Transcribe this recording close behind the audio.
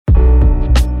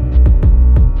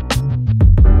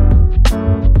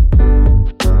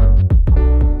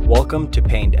Welcome to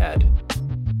Paint Ed.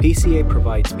 PCA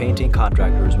provides painting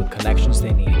contractors with connections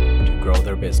they need to grow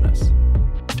their business.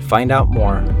 To find out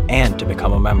more and to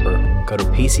become a member, go to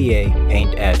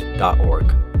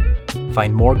pcapainted.org.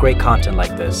 Find more great content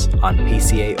like this on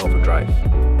PCA Overdrive.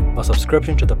 A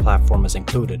subscription to the platform is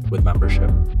included with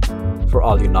membership. For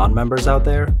all you non-members out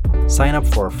there, sign up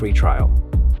for a free trial.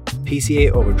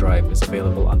 PCA Overdrive is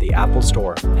available on the Apple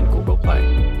Store and Google Play.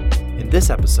 In this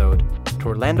episode,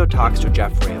 Torlando talks to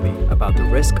Jeff Raley about the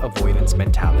risk avoidance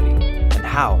mentality and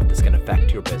how this can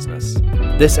affect your business.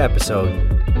 This episode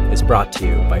is brought to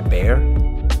you by Bayer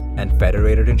and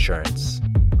Federated Insurance.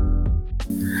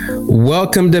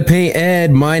 Welcome to Paint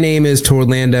Ed. My name is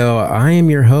Torlando. I am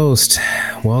your host.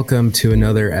 Welcome to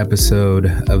another episode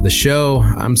of the show.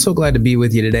 I'm so glad to be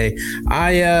with you today.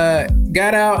 I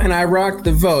got out and I rocked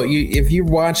the vote. If you're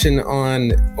watching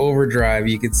on Overdrive,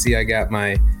 you can see I got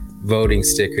my voting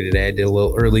sticker today. I did a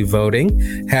little early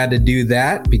voting. Had to do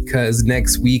that because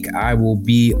next week I will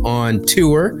be on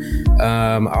tour.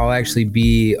 I'll actually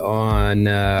be on,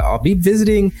 I'll be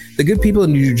visiting the good people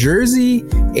in New Jersey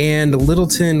and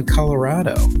Littleton,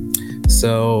 Colorado.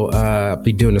 So I'll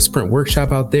be doing a sprint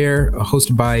workshop out there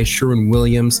hosted by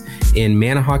Sherwin-Williams in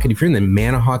Manahawkin. If you're in the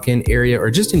Manahawkin area or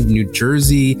just in New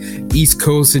Jersey, East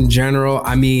Coast in general,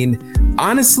 I mean,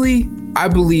 honestly, I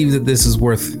believe that this is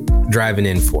worth driving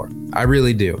in for. I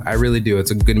really do.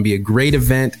 It's going to be a great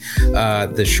event.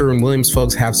 The Sherwin-Williams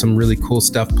folks have some really cool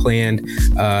stuff planned,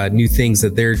 new things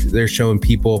that they're showing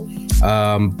people,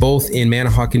 both in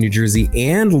Manahawkin, New Jersey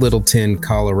and Littleton,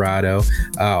 Colorado.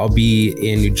 I'll be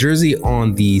in New Jersey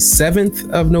on the 7th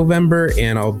of November,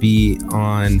 and I'll be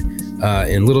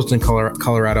in Littleton,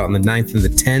 Colorado on the 9th and the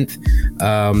 10th.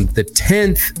 The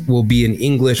 10th will be in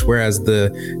English, whereas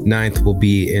the 9th will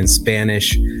be in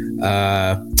Spanish.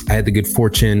 I had the good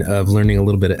fortune of learning a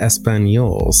little bit of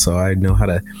Espanol, so I know how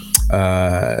to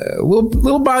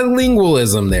little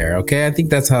bilingualism there. Okay, I think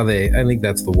that's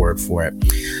the word for it.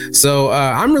 So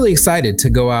I'm really excited to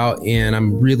go out, and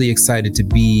I'm really excited to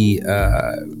be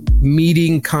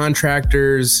meeting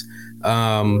contractors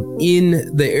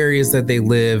in the areas that they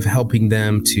live, helping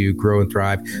them to grow and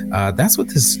thrive. That's what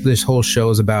this whole show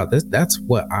is about. That's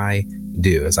what I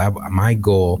do. My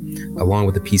goal, along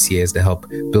with the PCA, is to help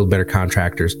build better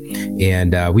contractors,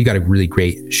 and we got a really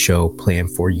great show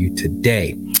planned for you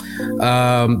today.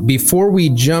 Before we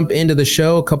jump into the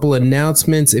show, a couple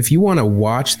announcements. If you want to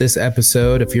watch this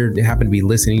episode, if you happen to be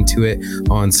listening to it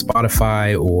on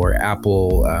Spotify or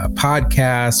Apple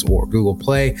Podcasts or Google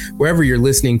Play, wherever you're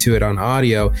listening to it on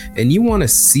audio, and you want to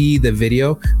see the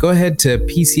video, go ahead to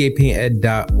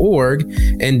pcapainted.org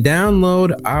and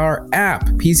download our app,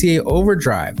 PCA Overdrive.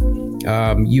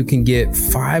 You can get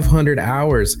 500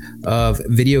 hours of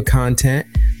video content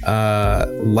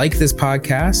like this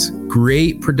podcast.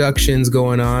 Great productions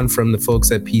going on from the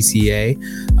folks at PCA.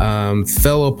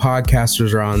 Fellow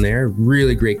podcasters are on there.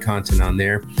 Really great content on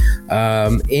there.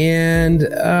 And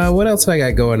what else I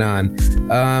got going on?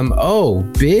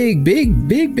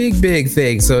 Big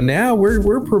thing. So now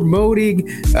we're promoting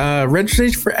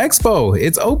registration for Expo.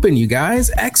 It's open, you guys.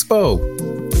 Expo.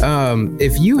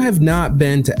 If you have not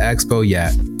been to Expo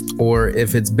yet, or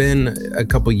if it's been a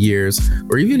couple years,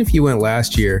 or even if you went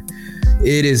last year,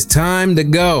 it is time to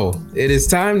go. It is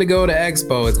time to go to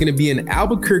Expo. It's going to be in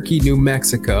Albuquerque, New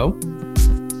Mexico.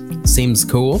 Seems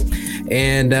cool.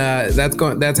 And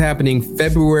that's happening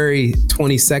February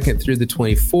 22nd through the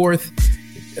 24th.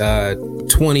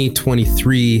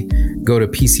 2023. Go to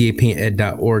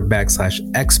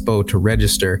pcapainted.org/expo to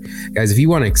register. Guys, if you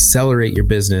want to accelerate your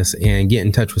business and get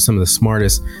in touch with some of the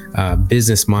smartest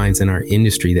business minds in our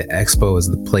industry, the Expo is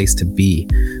the place to be.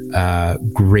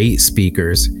 Great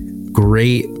speakers,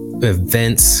 great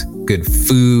events, good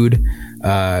food.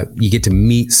 You get to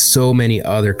meet so many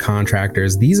other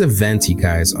contractors. These events, you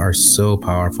guys, are so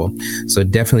powerful. So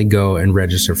definitely go and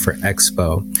register for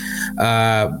Expo.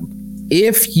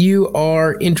 If you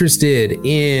are interested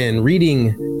in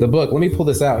reading the book, let me pull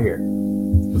this out here.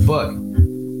 The book,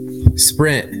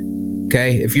 Sprint.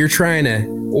 Okay. If you're trying to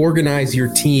organize your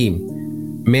team,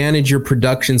 manage your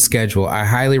production schedule, I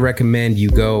highly recommend you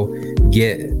go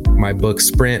get my book,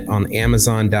 Sprint, on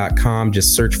Amazon.com.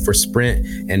 Just search for Sprint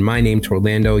and my name,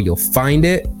 Torlando. You'll find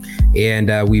it. And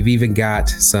we've even got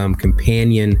some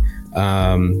companion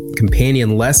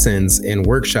lessons and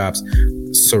workshops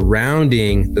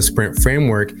surrounding the Sprint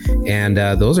framework. And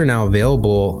those are now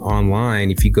available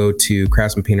online. If you go to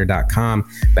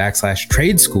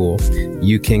craftsmanpainter.com/trade school,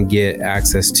 you can get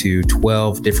access to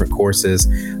 12 different courses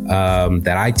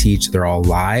that I teach. They're all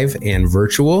live and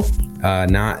virtual.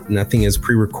 Nothing is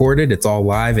pre-recorded. It's all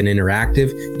live and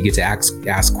interactive. You get to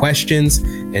ask questions,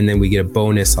 and then we get a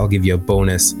bonus. I'll give you a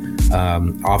bonus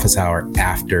office hour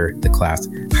after the class.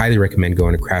 Highly recommend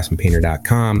going to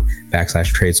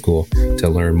craftsmanpainter.com/trade school to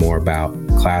learn more about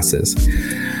classes.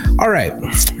 All right.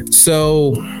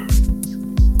 So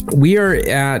we are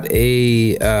at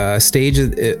a stage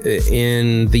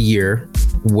in the year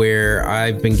where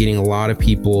I've been getting a lot of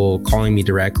people calling me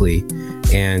directly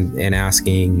and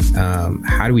asking,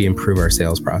 how do we improve our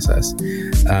sales process?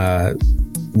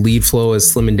 Lead flow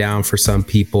is slimming down for some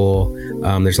people.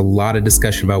 There's a lot of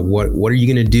discussion about what are you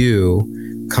going to do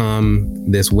come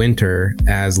this winter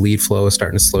as lead flow is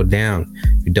starting to slow down.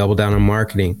 We double down on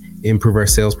marketing, improve our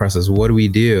sales process. What do we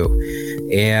do?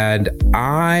 And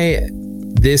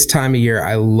this time of year,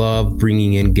 I love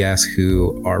bringing in guests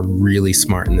who are really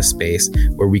smart in the space,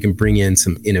 where we can bring in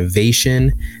some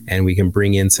innovation and we can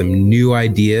bring in some new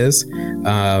ideas.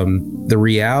 The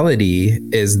reality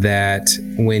is that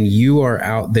when you are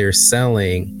out there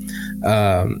selling,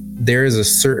 there is a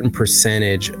certain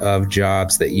percentage of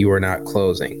jobs that you are not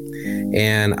closing.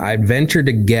 And I'd venture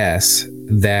to guess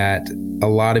that a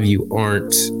lot of you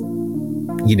aren't,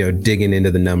 digging into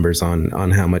the numbers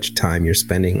on how much time you're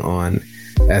spending on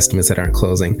estimates that aren't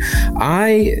closing.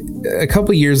 A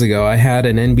couple years ago, I had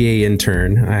an NBA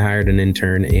intern. I hired an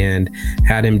intern and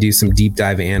had him do some deep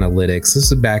dive analytics. This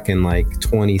was back in like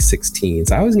 2016.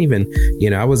 So I wasn't even,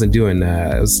 I wasn't doing,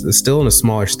 I was still in a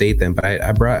smaller state then, but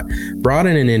I brought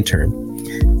in an intern,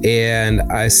 and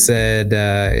I said,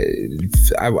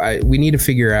 we need to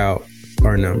figure out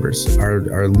our numbers,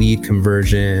 our lead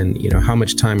conversion, how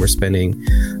much time we're spending,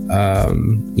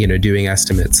 doing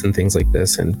estimates and things like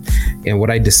this. And what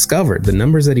I discovered, the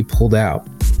numbers that he pulled out,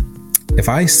 if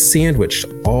I sandwiched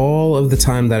all of the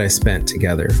time that I spent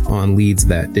together on leads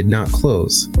that did not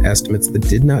close, estimates that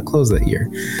did not close that year,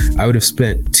 I would have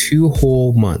spent 2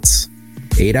 whole months,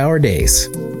 8-hour days,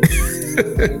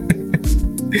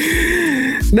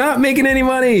 not making any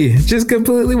money, just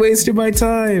completely wasted my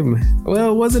time.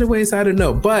 Well, was it a waste? I don't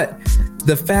know. But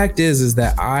the fact is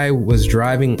that I was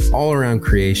driving all around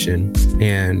creation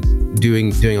and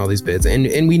doing all these bids.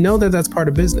 And we know that that's part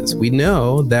of business. We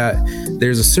know that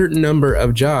there's a certain number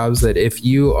of jobs that if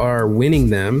you are winning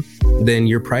them, then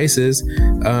your prices,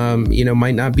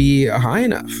 might not be high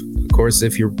enough. Of course,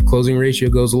 if your closing ratio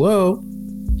goes low,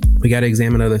 we got to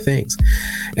examine other things.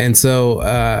 And so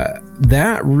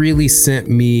that really sent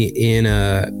me in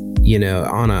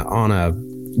on a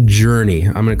journey.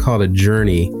 I'm going to call it a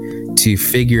journey to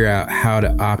figure out how to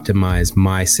optimize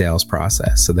my sales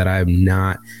process so that I'm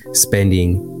not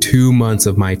spending 2 months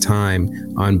of my time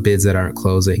on bids that aren't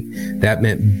closing. That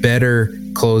meant better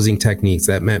closing techniques.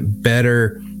 That meant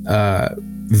better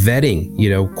vetting,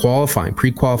 qualifying,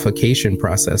 pre-qualification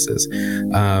processes.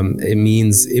 It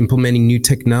means implementing new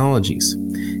technologies.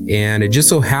 And it just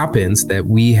so happens that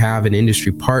we have an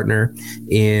industry partner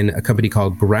in a company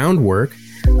called Groundwork,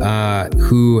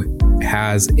 who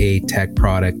has a tech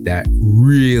product that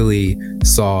really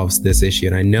solves this issue.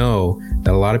 And I know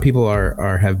that a lot of people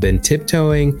have been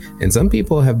tiptoeing, and some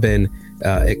people have been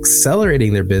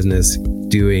accelerating their business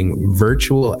doing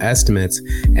virtual estimates.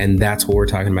 And that's what we're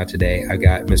talking about today. I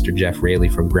got Mr. Jeff Raley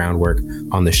from Groundwork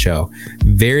on the show.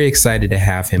 Very excited to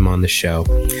have him on the show.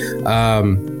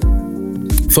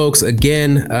 Folks,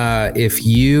 again, if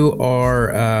you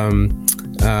are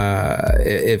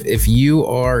if you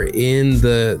are in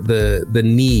the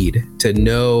need to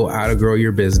know how to grow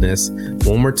your business,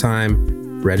 one more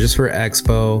time, register for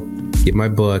Expo, get my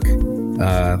book,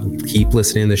 keep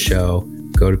listening to the show,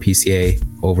 go to PCA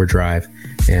Overdrive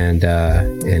and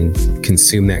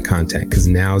consume that content, because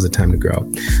now is the time to grow.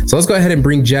 So let's go ahead and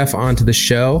bring Jeff onto the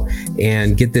show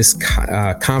and get this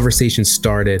conversation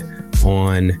started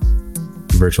on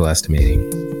virtual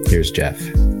estimating. Here's Jeff.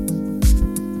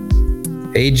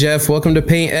 Hey, Jeff, welcome to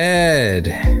Paint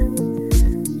Ed.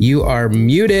 You are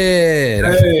muted.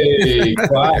 Hey,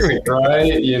 classic,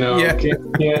 right?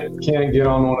 Can't get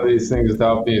on one of these things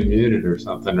without being muted or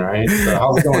something, right? So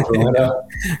how's it going, Linda?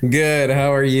 Good.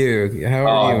 How are you?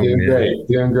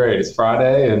 Doing great. It's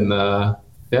Friday, and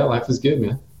life is good,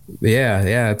 man.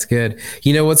 Yeah, it's good.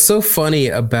 What's so funny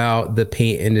about the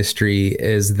paint industry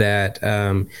is that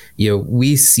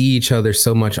we see each other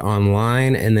so much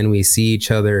online, and then we see each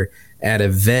other at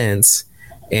events.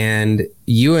 And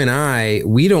you and I,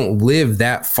 we don't live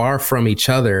that far from each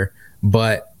other,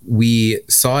 but we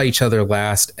saw each other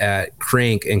last at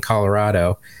Crank in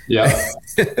Colorado. Yeah.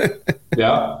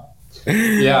 Yeah.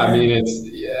 Yeah.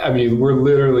 I mean, we're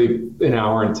literally an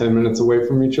hour and 10 minutes away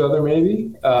from each other,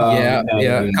 maybe.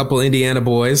 A couple Indiana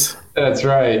boys. That's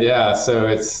right. Yeah. So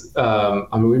it's,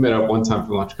 we met up one time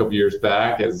for lunch a couple years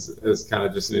back as kind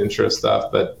of just an intro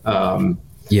stuff, but,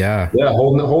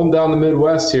 holding down the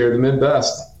Midwest here, the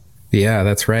Midwest. Yeah,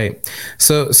 that's right.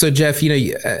 So Jeff,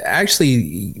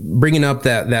 actually bringing up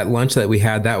that lunch that we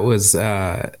had, that was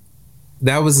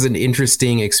an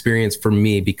interesting experience for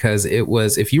me, because it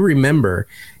was, if you remember,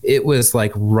 it was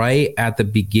like right at the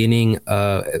beginning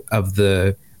of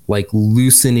the like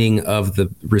loosening of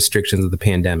the restrictions of the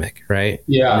pandemic, right?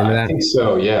 Yeah, I think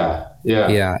so. Yeah.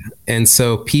 And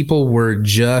so people were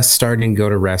just starting to go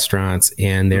to restaurants,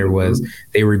 and they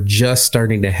were just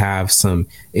starting to have some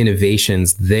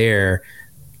innovations there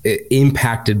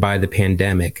impacted by the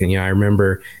pandemic. And, I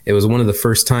remember it was one of the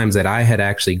first times that I had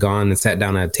actually gone and sat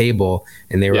down at a table,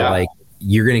 and they were like,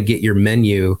 you're going to get your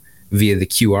menu via the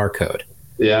QR code.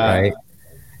 Yeah. Right.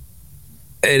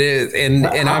 It is. And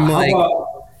I'm like,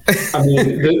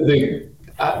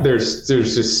 there's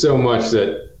just so much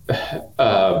that,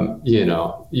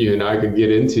 you and I could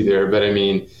get into there, but I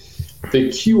mean, the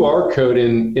QR code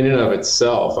in and of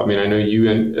itself, I mean, I know you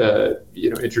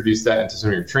introduced that into some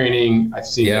of your training. I've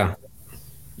seen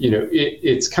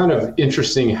it's kind of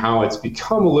interesting how it's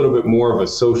become a little bit more of a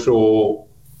social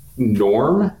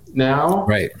norm now.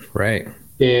 Right.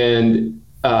 And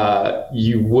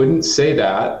you wouldn't say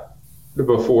that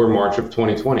before March of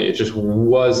 2020. It just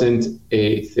wasn't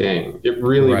a thing. It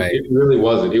really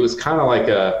wasn't. It was kind of like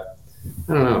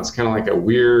it's kind of like a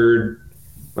weird,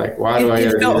 like, why do I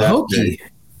gotta do that? Hokey.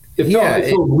 It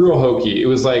felt real hokey. It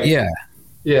was like,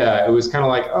 it was kind of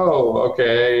like, oh,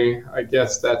 okay, I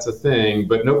guess that's a thing,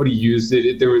 but nobody used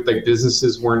it. There were like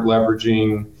businesses weren't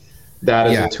leveraging that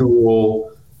as a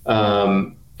tool.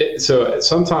 So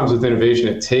sometimes with innovation,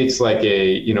 it takes like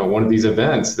one of these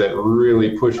events that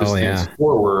really pushes things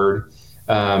forward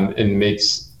and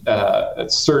makes a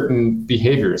certain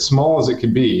behavior, as small as it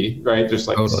could be, right? Just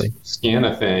like scan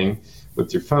a thing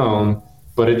with your phone,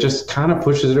 but it just kind of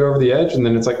pushes it over the edge. And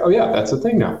then it's like, oh yeah, that's a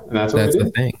thing now. And that's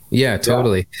the thing. Yeah,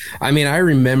 totally. Yeah. I mean, I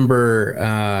remember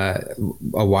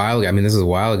a while ago, this is a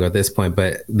while ago at this point,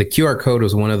 but the QR code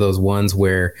was one of those ones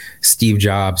where Steve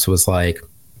Jobs was like,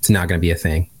 it's not going to be a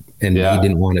thing. And he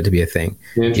didn't want it to be a thing,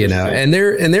 and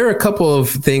there are a couple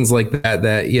of things like that,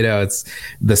 it's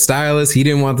the stylus. He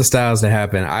didn't want the stylus to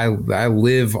happen. I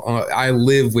live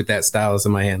with that stylus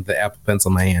in my hand, the Apple Pencil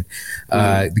in my hand.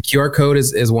 The QR code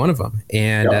is one of them.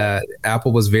 And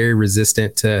Apple was very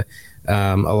resistant to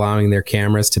allowing their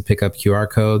cameras to pick up QR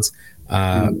codes.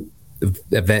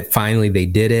 Finally they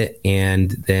did it.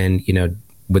 And then,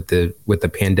 with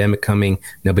the pandemic coming,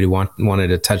 nobody wanted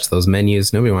to touch those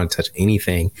menus. Nobody wanted to touch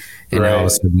anything. And now all of a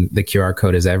sudden the QR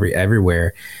code is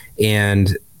everywhere.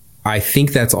 And I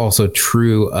think that's also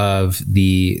true of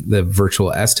the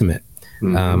virtual estimate.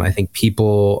 I think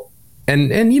people,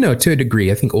 and to a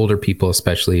degree, I think older people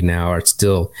especially now are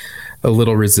still a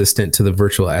little resistant to the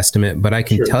virtual estimate. But I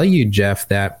can tell you, Jeff,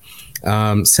 that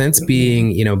since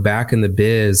being, back in the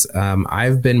biz,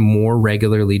 I've been more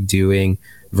regularly doing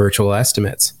virtual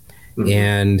estimates.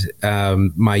 And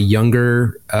my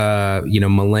younger,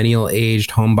 millennial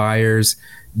aged home buyers,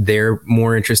 they're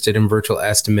more interested in virtual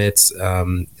estimates.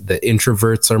 The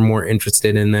introverts are more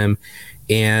interested in them.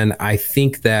 And I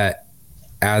think that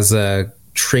as a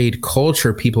trade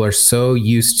culture, people are so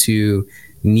used to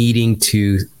needing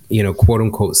to, quote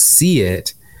unquote, see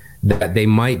it, that they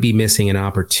might be missing an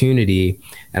opportunity.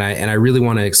 And I really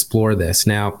want to explore this.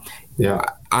 Now,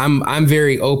 I'm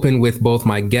very open with both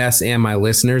my guests and my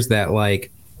listeners that,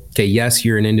 like, okay, yes,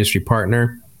 you're an industry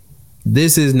partner.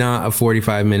 This is not a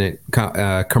 45-minute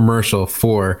commercial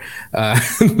for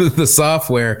the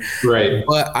software. Right.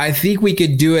 But I think we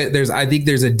could do it. I think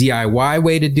there's a DIY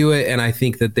way to do it. And I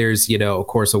think that there's, of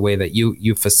course, a way that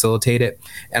you facilitate it.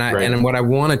 And and what I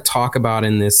want to talk about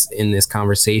in this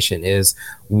conversation is,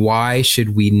 why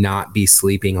should we not be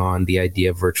sleeping on the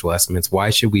idea of virtual estimates? Why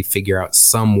should we figure out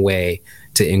some way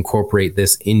to incorporate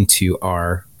this into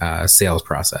our sales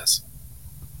process?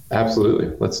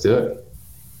 Absolutely. Let's do it.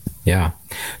 Yeah.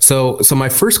 So my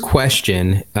first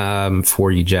question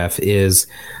for you, Jeff, is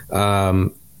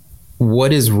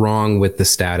what is wrong with the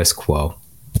status quo?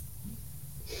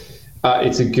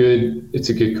 It's a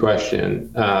good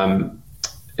question.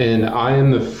 And I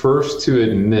am the first to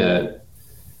admit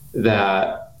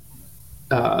that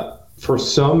for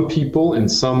some people in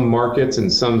some markets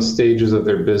and some stages of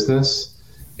their business,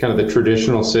 kind of the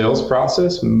traditional sales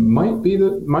process might be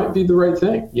the right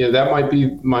thing. That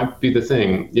might be the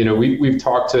thing. We've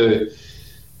talked to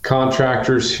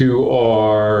contractors who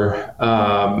are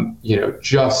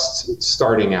just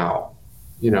starting out,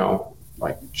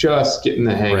 like just getting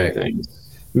the hang of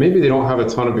things. Maybe they don't have a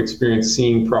ton of experience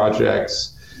seeing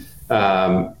projects.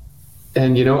 And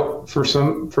for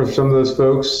some of those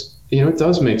folks, it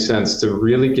does make sense to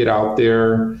really get out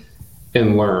there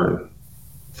and learn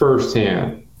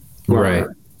firsthand. Right.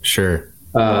 Sure.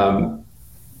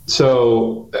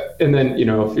 So, and then,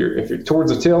 if you're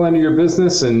towards the tail end of your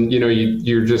business and,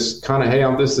 you're just kind of, hey,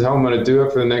 this is how I'm going to do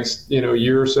it for the next,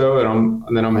 year or so.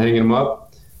 And then I'm hanging them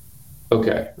up.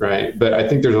 Okay. Right. But I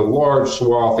think there's a large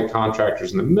swath of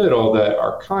contractors in the middle that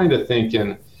are kind of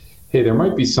thinking, hey, there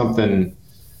might be something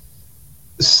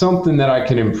that I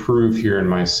can improve here in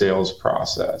my sales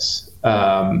process.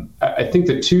 I think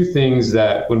the two things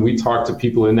that when we talk to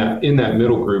people in that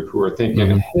middle group who are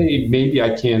thinking, hey, maybe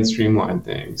I can streamline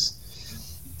things,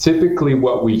 typically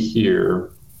what we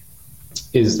hear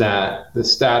is that the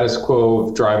status quo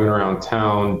of driving around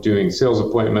town, doing sales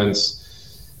appointments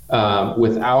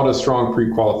without a strong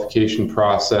pre-qualification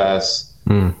process,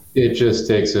 it just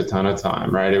takes a ton of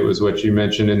time, right? It was what you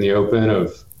mentioned in the open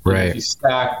of if you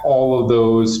stack all of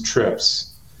those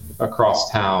trips across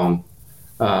town.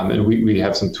 And we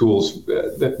have some tools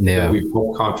that we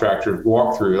help contractors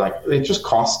walk through. Like, it just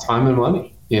costs time and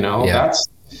money.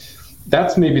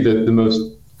 That's maybe the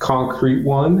most concrete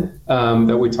one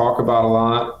that we talk about a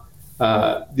lot.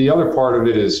 The other part of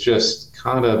it is just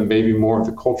kind of maybe more of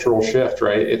the cultural shift,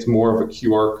 right? It's more of a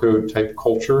QR code type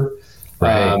culture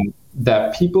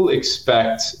that people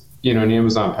expect. An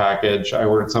Amazon package. I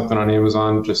ordered something on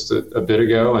Amazon just a bit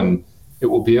ago, and it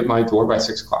will be at my door by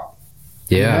 6 o'clock.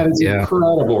 Yeah, that is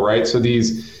incredible, right? So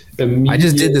these I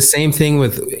just did the same thing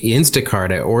with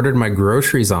Instacart. I ordered my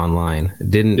groceries online.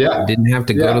 Didn't have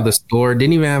to go to the store.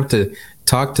 Didn't even have to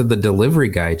talk to the delivery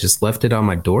guy. Just left it on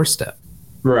my doorstep.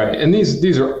 Right, and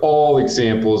these are all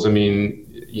examples. I mean,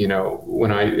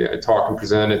 when I talk and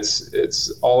present,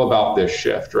 it's all about this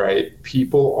shift, right?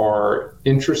 People are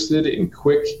interested in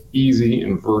quick, easy,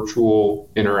 and virtual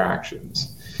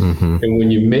interactions, and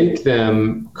when you make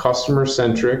them customer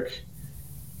centric.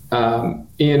 And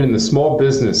in the small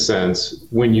business sense,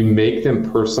 when you make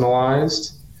them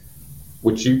personalized,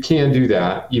 which you can do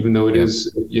that, even though it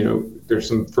is, there's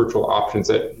some virtual options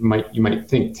that you might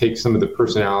think take some of the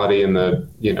personality and the,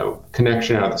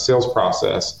 connection out of the sales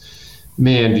process.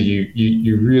 Man, do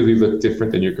you really look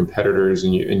different than your competitors,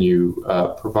 and you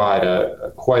provide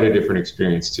quite a different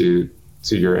experience to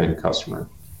your end customer.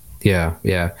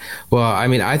 Yeah. Well, I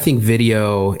mean, I think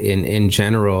video in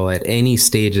general at any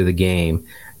stage of the game.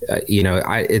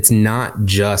 It's not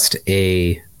just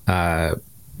a,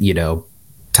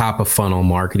 top of funnel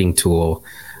marketing tool.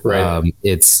 Right.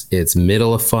 It's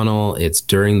middle of funnel. It's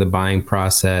during the buying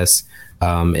process.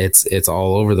 It's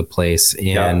all over the place.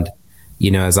 And,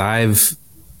 as I've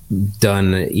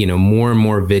done, more and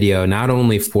more video, not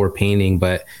only for painting,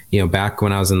 but, back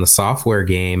when I was in the software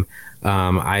game,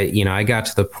 I got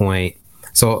to the point.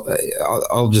 So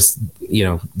I'll just,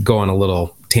 go on a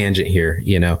little tangent here,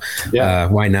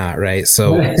 why not? Right.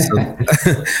 So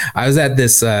I was at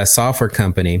this software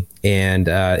company, and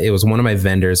it was one of my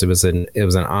vendors. It was an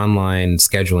online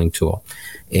scheduling tool.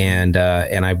 And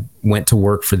I went to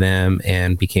work for them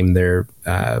and became their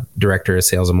director of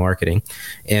sales and marketing.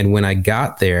 And when I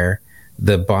got there,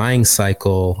 the buying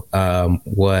cycle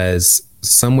was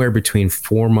somewhere between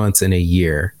 4 months and a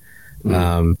year.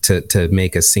 To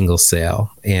make a single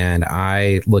sale. And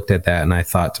I looked at that and I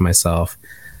thought to myself,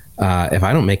 if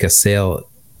I don't make a sale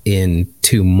in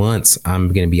 2 months, I'm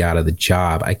going to be out of the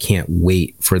job. I can't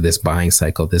wait for this buying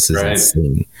cycle. This is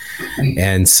insane.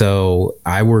 And so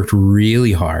I worked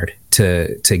really hard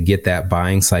to get that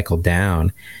buying cycle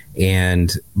down.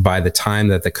 And by the time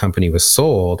that the company was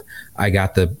sold, I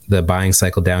got the buying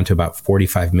cycle down to about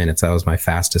 45 minutes. That was my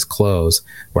fastest close,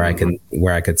 where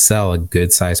I could sell a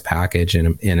good sized package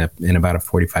in about a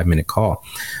 45-minute call.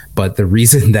 But the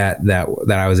reason that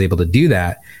I was able to do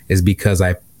that is because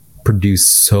I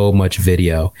produced so much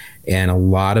video, and a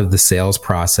lot of the sales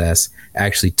process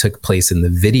actually took place in the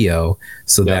video,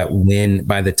 so that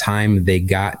by the time they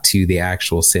got to the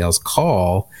actual sales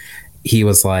call, he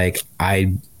was like,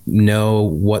 I know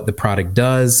what the product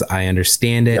does. I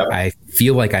understand it. I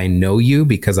feel like I know you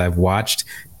because I've watched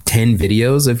 10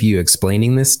 videos of you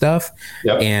explaining this stuff,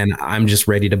 and I'm just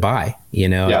ready to buy,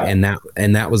 and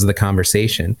that was the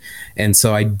conversation. And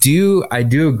so I do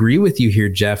agree with you here,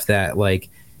 Jeff, that like,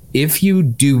 if you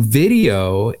do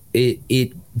video,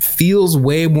 it feels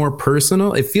way more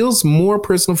personal. It feels more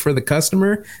personal for the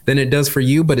customer than it does for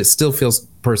you, but it still feels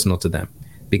personal to them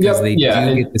because they do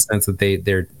get the sense that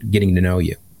they're getting to know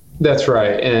you. That's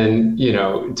right. And,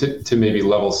 to maybe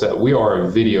level set, we are a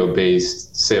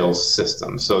video-based sales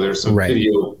system. So there's some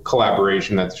video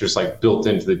collaboration that's just like built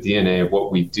into the DNA of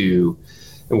what we do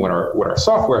and what our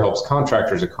software helps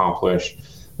contractors accomplish.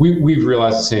 We've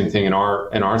realized the same thing in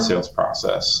our sales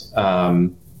process.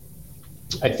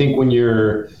 I think when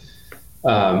you're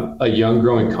a young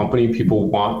growing company, people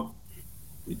want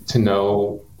to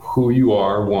know who you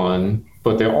are, one,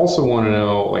 but they also want to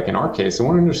know, like in our case, they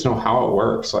want to just know how it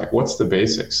works. Like, what's the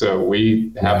basics? So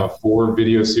we have a 4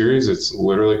 video series. It's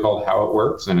literally called How It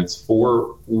Works, and it's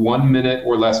 4 1 minute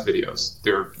or less videos.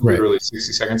 They're literally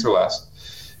 60 seconds or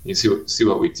less. You see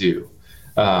what we do.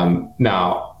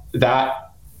 Now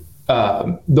that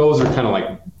those are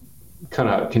kind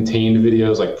of contained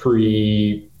videos, like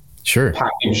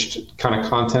packaged kind of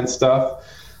content stuff,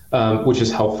 which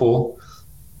is helpful.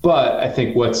 But I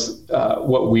think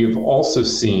what we've also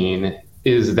seen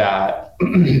is that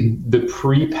the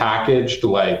pre-packaged,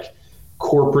 like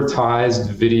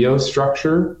corporatized video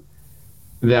structure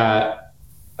that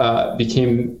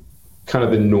became kind of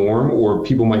the norm, or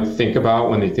people might think about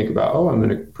when they think about, I'm going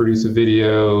to produce a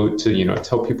video to,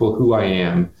 tell people who I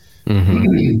am.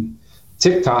 Mm-hmm.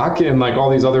 TikTok and like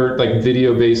all these other like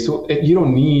video-based tools, you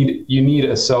need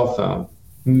a cell phone,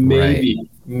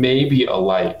 maybe a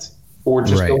light. Or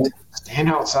just go stand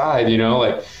outside, you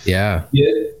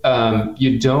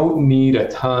don't need a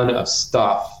ton of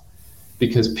stuff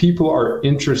because people are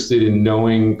interested in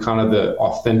knowing kind of the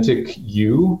authentic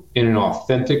you in an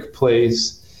authentic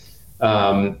place,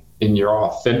 in your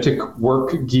authentic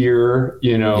work gear,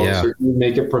 certainly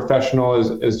make it professional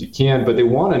as you can, but they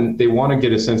want to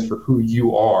get a sense for who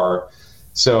you are.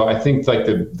 So I think like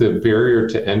the barrier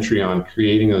to entry on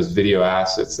creating those video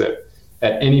assets that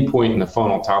at any point in the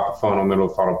funnel, top of funnel, middle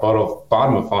of funnel,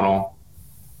 bottom of funnel,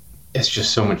 it's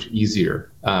just so much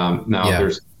easier.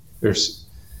 There's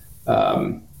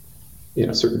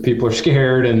certain people are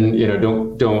scared and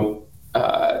don't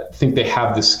think they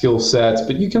have the skill sets,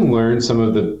 but you can learn some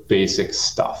of the basic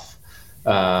stuff,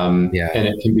 and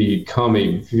it can become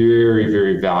a very,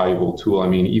 very valuable tool. I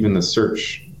mean, even the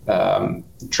search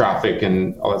traffic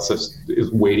and all that stuff is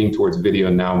weighting towards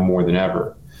video now more than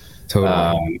ever.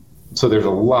 Totally. So there's a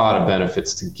lot of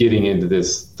benefits to getting into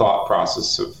this thought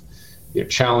process of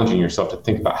challenging yourself to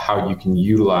think about how you can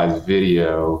utilize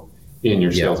video in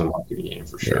your sales and marketing game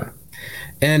for sure.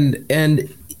 And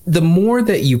the more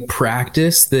that you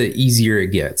practice, the easier it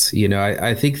gets.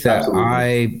 I think that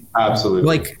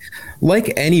absolutely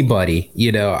like anybody,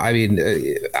 I mean,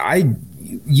 I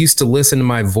used to listen to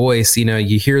my voice,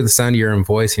 you hear the sound of your own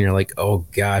voice and you're like, oh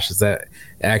gosh, is that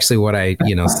actually what I,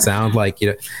 sound like,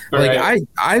 like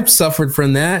I've suffered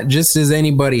from that just as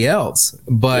anybody else,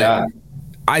 but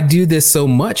I do this so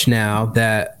much now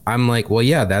that I'm like, well,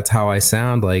 that's how I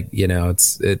sound. Like,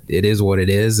 it is what it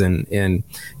is. And,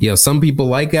 some people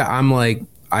like it. I'm like,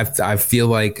 I feel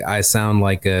like I sound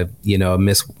like a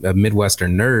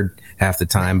Midwestern nerd half the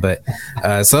time, but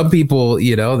some people,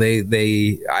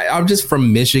 I'm just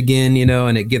from Michigan,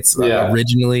 and it gets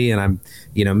originally, and I'm,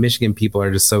 Michigan people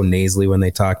are just so nasally when they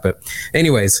talk. But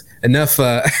anyways, enough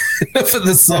of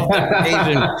the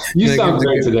self-deprecation. You sound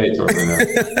great today,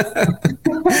 Torben.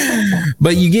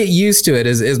 But you get used to it,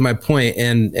 is my point.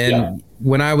 And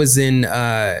when I was in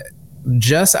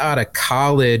just out of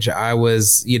college, I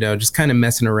was, just kind of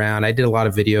messing around. I did a lot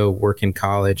of video work in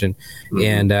college and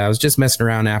I was just messing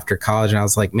around after college. And I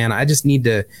was like, man, I just need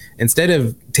to, instead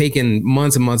of taking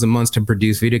months and months and months to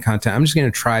produce video content, I'm just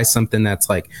going to try something that's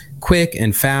like quick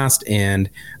and fast. And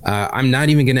I'm not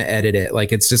even going to edit it.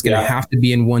 Like, it's just going to have to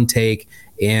be in one take.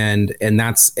 And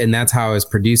that's how I was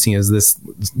producing, is this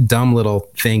dumb little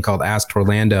thing called Ask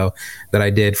Torlando that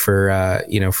I did for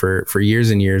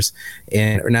years and years,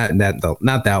 and or not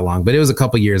that long, but it was a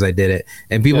couple years I did it,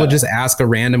 and people would just ask a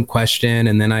random question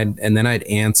and then I'd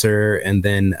answer, and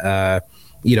then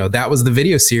that was the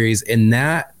video series, and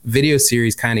that video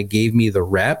series kind of gave me the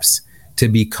reps to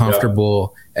be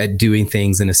comfortable at doing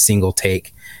things in a single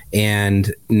take.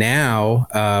 And now,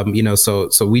 so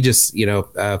we just,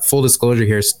 full disclosure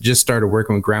here, just started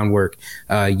working with Groundwork,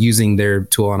 using their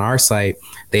tool on our site.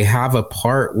 They have a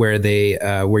part where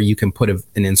where you can put an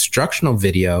instructional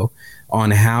video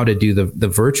on how to do the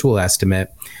virtual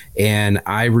estimate. And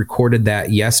I recorded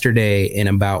that yesterday in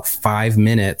about 5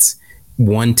 minutes,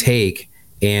 one take,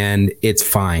 and it's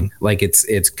fine. Like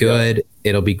it's good.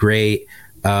 It'll be great.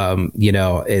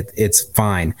 It's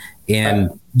fine.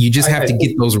 And you just have to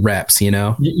get those reps,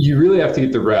 You really have to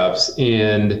get the reps.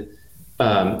 And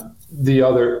The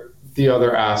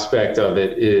other aspect of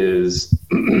it is,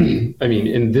 I mean,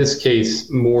 in this case,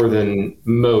 more than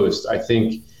most, I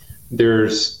think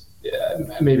there's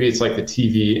maybe it's like the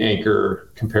TV anchor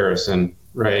comparison,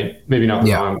 right? Maybe not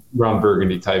the Ron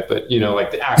Burgundy type, but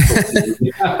like the actual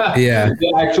TV,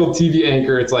 the actual TV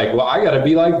anchor. It's like, well, I got to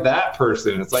be like that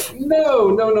person. It's like,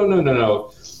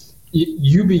 no.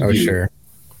 You be you. Sure.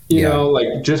 You know,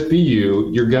 like just be you.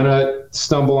 You're gonna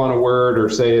stumble on a word or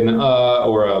say an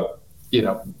or a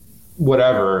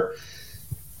whatever,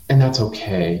 and that's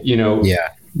okay.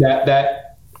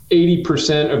 That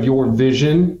 80% of your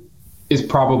vision is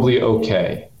probably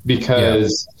okay,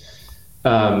 because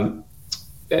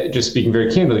just speaking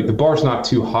very candidly, the bar's not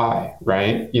too high,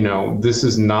 right? This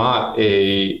is not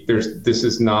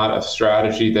a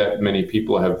strategy that many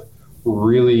people have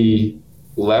really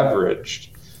leveraged.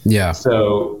 Yeah.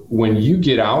 So when you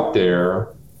get out there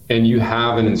and you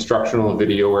have an instructional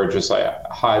video where just like,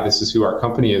 hi, this is who our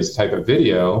company is type of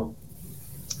video,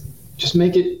 just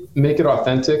make it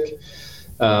authentic.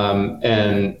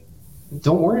 And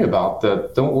don't worry about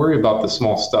the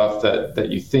small stuff that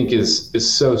you think is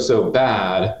so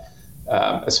bad,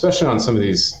 especially on some of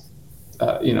these,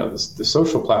 the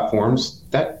social platforms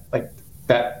that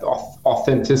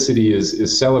authenticity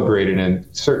is celebrated and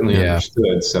certainly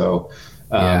understood. So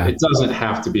it doesn't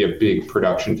have to be a big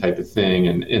production type of thing,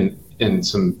 and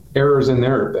some errors in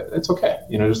there, but it's okay.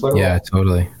 Just let it roll. Yeah,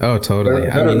 totally. Oh, totally.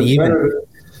 Better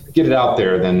get it out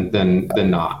there than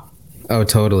not. Oh,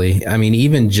 totally. I mean,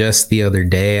 even just the other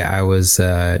day, I was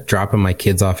dropping my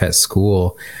kids off at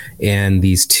school, and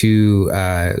these two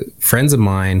friends of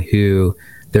mine who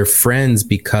they're friends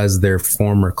because they're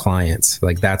former clients.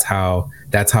 Like that's how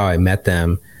I met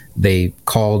them. They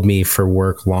called me for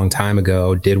work a long time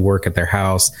ago, did work at their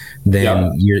house.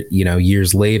 Then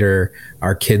years later,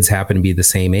 our kids happen to be the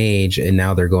same age, and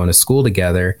now they're going to school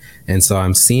together. And so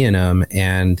I'm seeing them,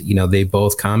 and they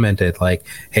both commented like,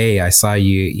 "Hey, I saw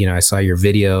you. I saw your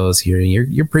videos.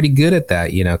 You're pretty good at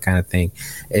that. Kind of thing."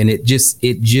 And it just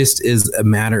is a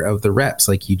matter of the reps.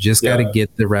 Like you just got to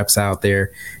get the reps out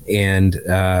there, and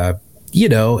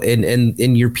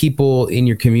and your people in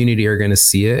your community are going to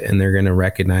see it, and they're going to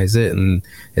recognize it, and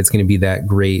it's going to be that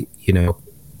great,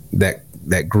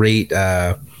 that great,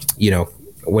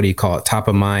 what do you call it? Top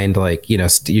of mind, like, you're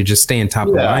just staying top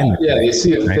of mind. Yeah. They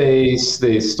see a face,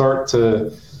 they start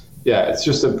to, it's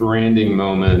just a branding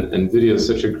moment, and video is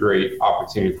such a great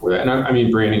opportunity for that. And I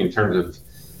mean, branding in terms of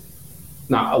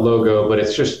not a logo, but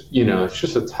it's just, it's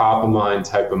just a top of mind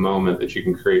type of moment that you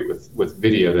can create with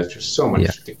video. That's just so much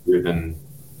stickier than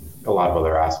a lot of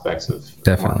other aspects of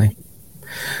definitely. Marketing.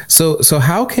 So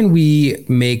how can we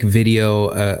make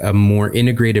video a more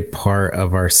integrated part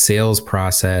of our sales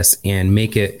process and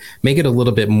make it a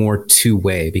little bit more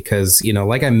two-way? Because,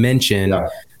 like I mentioned,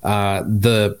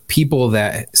 the people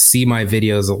that see my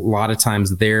videos, a lot of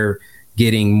times they're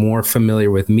getting more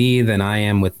familiar with me than I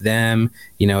am with them.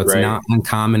 It's not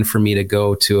uncommon for me to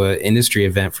go to an industry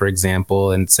event, for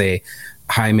example, and say,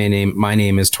 "Hi, my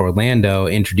name is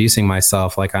Torlando," introducing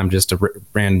myself like I'm just a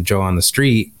random Joe on the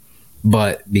street.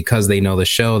 But because they know the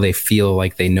show, they feel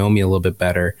like they know me a little bit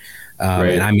better.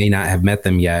 And I may not have met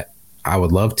them yet. I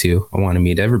would love to. I want to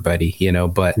meet everybody,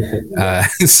 but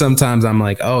sometimes I'm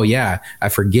like, oh yeah, I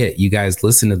forget you guys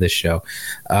listen to this show.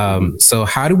 So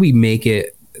how do we make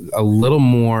it a little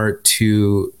more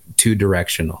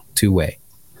two-directional, two-way?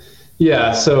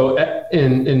 Yeah. So,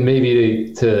 and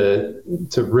maybe to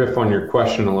riff on your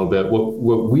question a little bit,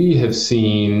 what we have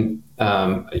seen,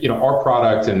 our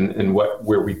product and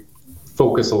where we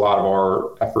focus a lot of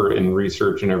our effort and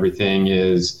research and everything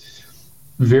is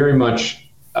very much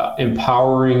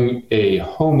empowering a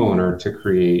homeowner to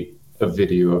create a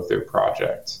video of their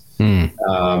project. And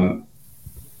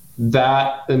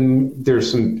there's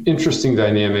some interesting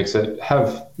dynamics that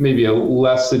have maybe a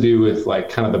less to do with like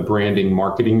kind of the branding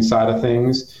marketing side of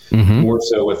things, more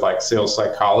so with like sales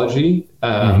psychology,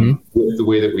 with the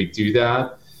way that we do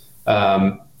that.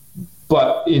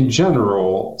 But in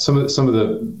general, some of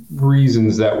the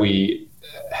reasons that we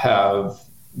have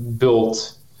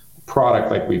built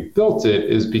product like we've built it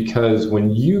is because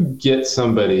when you get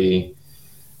somebody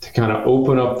to kind of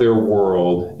open up their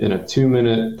world in a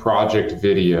 2-minute project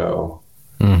video,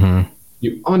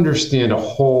 you understand a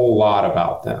whole lot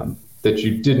about them that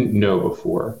you didn't know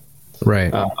before.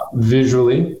 Right.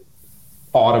 Visually,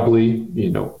 audibly,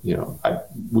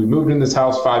 we moved in this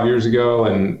house 5 years ago,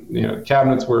 and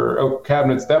cabinets were oak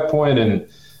cabinets at that point, and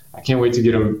I can't wait to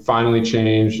get them finally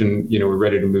changed, and we're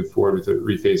ready to move forward with a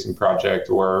refacing project,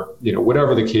 or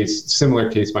whatever the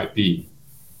similar case might be.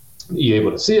 You're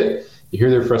able to see it, you hear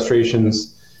their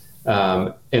frustrations,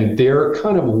 And they're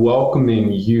kind of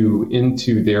welcoming you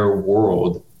into their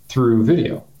world through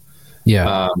video.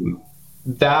 Yeah.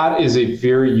 That is a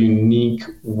very unique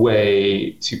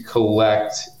way to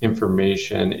collect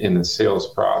information in the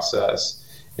sales process.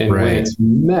 And when it's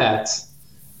met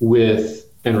with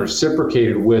and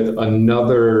reciprocated with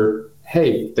another,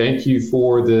 hey, thank you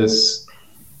for this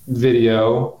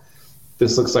video.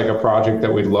 This looks like a project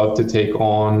that we'd love to take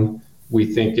on. We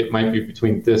think it might be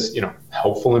between this,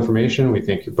 helpful information. We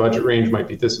think your budget range might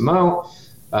be this amount.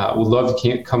 We'd love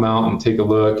to come out and take a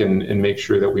look and make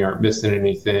sure that we aren't missing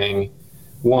anything.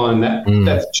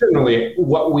 That's generally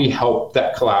what we help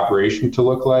that collaboration to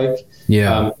look like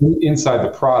inside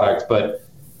the product. But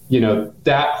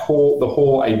the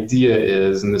whole idea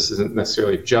is, and this isn't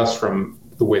necessarily just from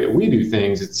the way that we do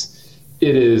things,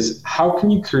 it is how can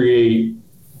you create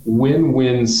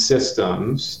win-win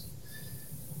systems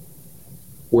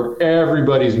where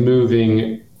everybody's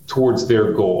moving towards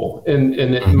their goal, and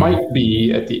it might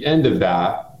be at the end of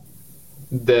that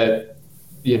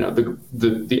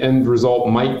the end result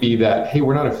might be that, hey,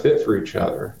 we're not a fit for each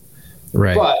other,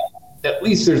 right? But at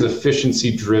least there's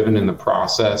efficiency driven in the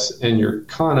process, and you're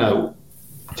kind of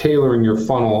tailoring your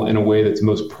funnel in a way that's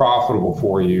most profitable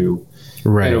for you,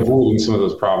 right? And avoiding some of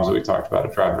those problems that we talked about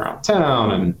of driving around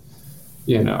town and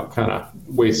kind of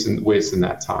wasting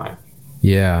that time.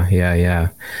 Yeah.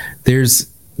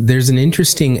 There's an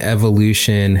interesting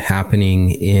evolution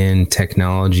happening in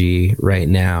technology right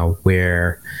now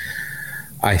where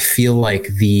I feel like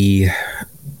the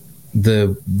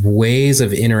ways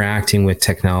of interacting with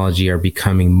technology are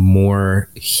becoming more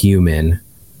human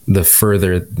the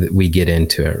further that we get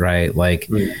into it, right? Like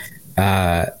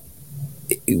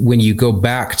when you go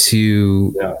back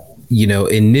to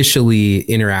initially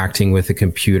interacting with a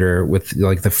computer with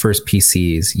like the first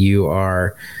PCs, you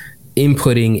are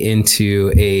inputting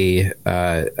into a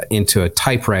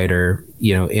typewriter,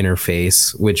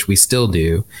 interface, which we still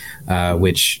do,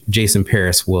 which Jason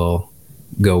Paris will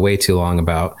go way too long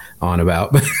on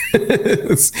about.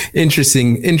 It's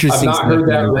interesting. I've not heard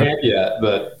that rant yet,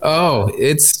 but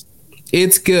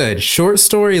it's good. Short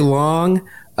story long.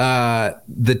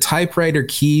 The typewriter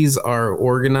keys are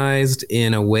organized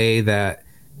in a way that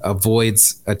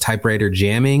avoids a typewriter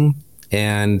jamming,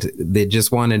 and they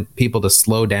just wanted people to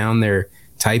slow down their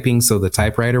typing so the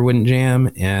typewriter wouldn't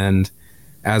jam. And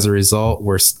as a result,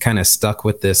 we're kind of stuck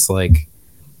with this like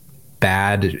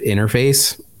bad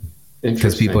interface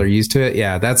because people are used to it.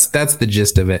 Yeah, that's the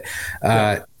gist of it.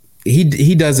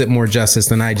 He does it more justice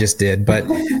than I just did, but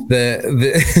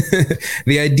the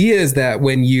idea is that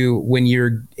when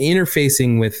you're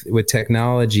interfacing with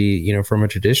technology, from a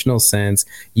traditional sense,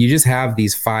 you just have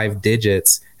these 5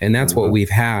 digits, and that's what we've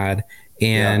had.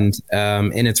 And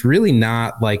it's really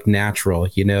not like natural,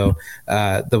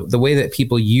 the way that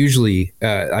people usually,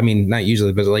 not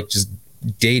usually, but like just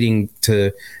dating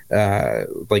to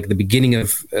like the beginning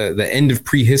of the end of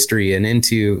prehistory and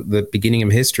into the beginning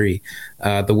of history,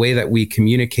 the way that we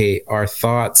communicate our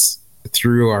thoughts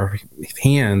through our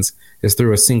hands is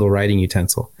through a single writing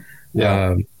utensil.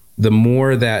 The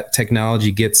more that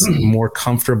technology gets more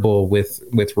comfortable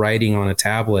with writing on a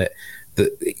tablet,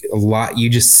 you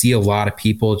just see a lot of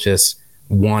people just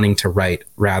wanting to write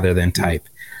rather than type.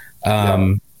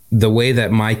 The way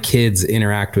that my kids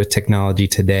interact with technology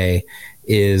today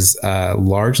is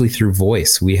largely through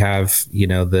voice. We have,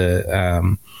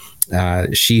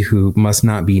 she who must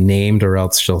not be named, or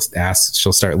else she'll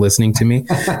start listening to me.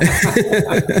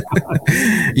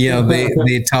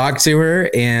 They talk to her,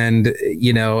 and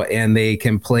and they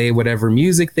can play whatever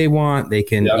music they want. They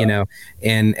can,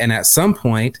 and at some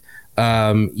point,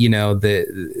 it'll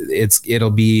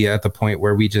be at the point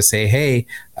where we just say, hey,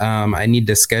 I need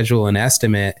to schedule an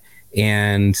estimate,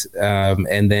 and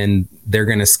then they're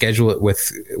going to schedule it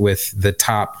with the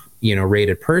top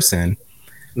rated person,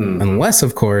 unless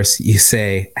of course you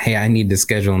say, hey, I need to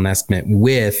schedule an estimate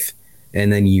with,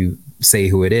 and then you say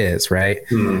who it is, right?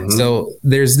 So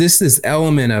there's this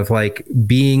element of like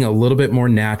being a little bit more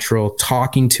natural,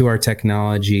 talking to our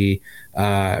technology,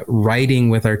 writing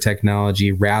with our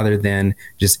technology rather than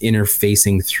just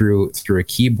interfacing through a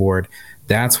keyboard.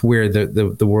 That's where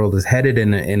the world is headed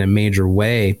in a major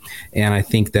way. And I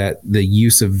think that the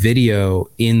use of video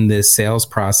in this sales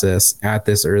process at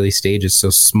this early stage is so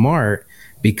smart,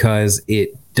 because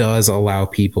it does allow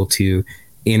people to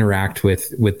interact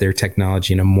with their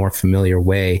technology in a more familiar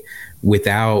way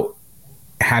without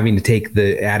having to take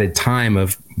the added time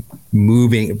of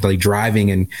moving, like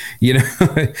driving and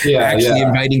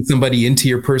inviting somebody into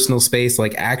your personal space,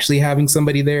 like actually having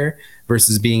somebody there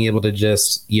versus being able to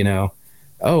just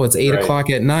oh, it's 8 o'clock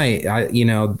at night.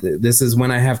 This is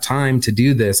when I have time to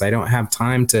do this. I don't have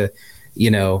time to,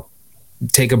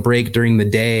 take a break during the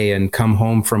day and come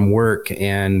home from work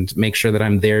and make sure that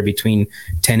I'm there between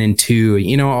 10 and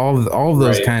 2, all of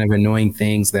those kind of annoying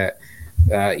things that,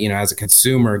 as a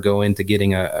consumer go into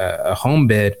getting a home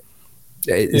bid.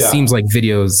 It seems like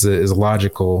video is a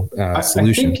logical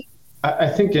solution. I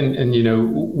think,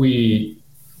 we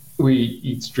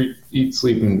eat,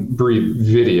 sleep, and breathe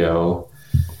video.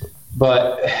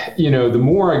 But, the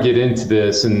more I get into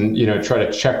this and, try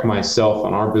to check myself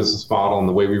on our business model and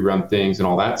the way we run things and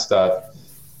all that stuff,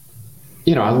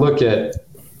 I look at,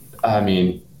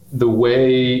 the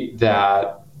way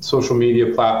that social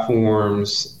media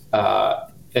platforms,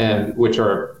 and which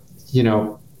are,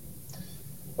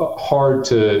 hard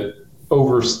to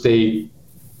overstate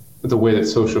the way that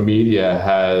social media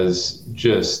has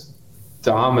just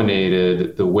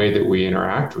dominated the way that we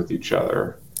interact with each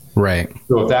other. Right.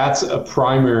 So that's a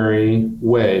primary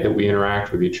way that we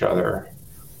interact with each other.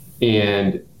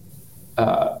 And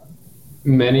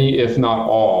many, if not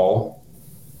all,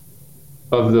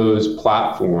 of those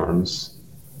platforms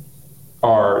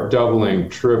are doubling,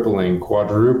 tripling,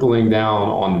 quadrupling down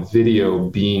on video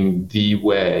being the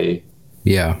way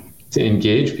to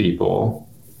engage people.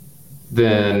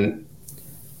 Then,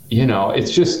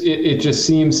 it's just, it just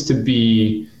seems to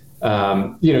be,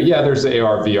 there's the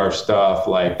AR, VR stuff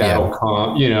like that'll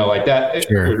come, like that,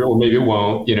 sure. Or maybe it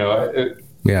won't,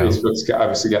 Facebook's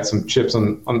obviously got some chips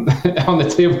on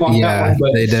the table on that one.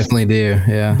 But, they definitely do.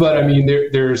 Yeah. But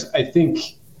there's, I think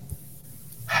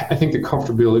the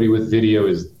comfortability with video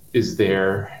is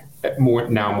there more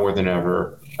than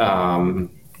ever.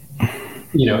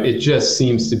 It just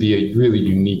seems to be a really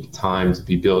unique time to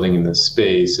be building in this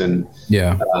space. And,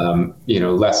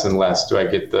 less and less do I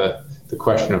get the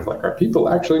question of like, are people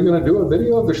actually going to do a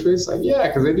video of their space? Like, yeah,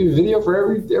 because they do video for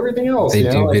everything else. They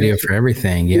do video for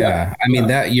everything. Yeah.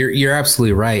 That you're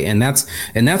absolutely right. And that's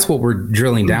what we're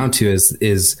drilling down to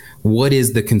is what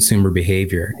is the consumer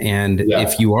behavior? And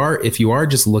if you are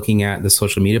just looking at the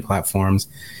social media platforms,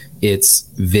 it's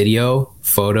video,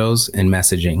 photos, and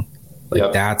messaging.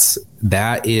 Like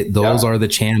those are the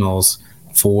channels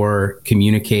for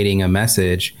communicating a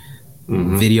message,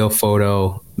 video,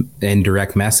 photo, and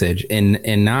direct message,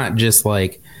 and not just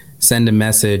like send a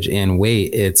message and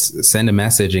wait. It's send a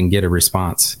message and get a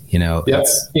response.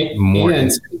 It's more.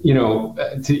 And,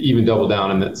 to even double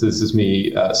down, and this is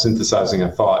me synthesizing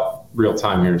a thought real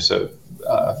time here. So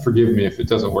forgive me if it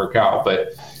doesn't work out,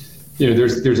 but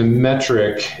there's a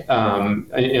metric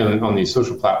on these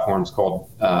social platforms called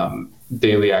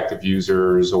daily active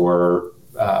users, or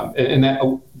and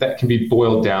that can be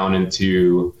boiled down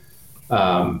into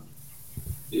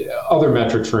other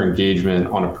metrics for engagement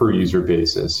on a per user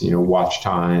basis, watch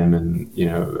time and,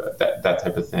 that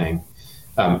type of thing.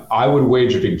 I would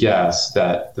wager to guess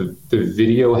that the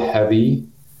video heavy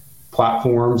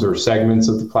platforms or segments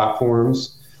of the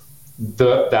platforms,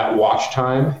 that watch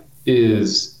time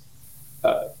is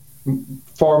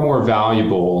far more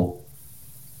valuable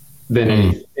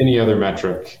than any other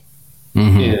metric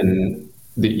in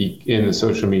the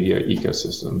social media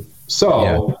ecosystem.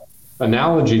 So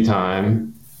analogy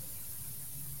time,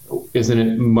 isn't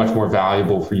it much more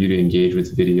valuable for you to engage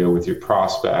with video with your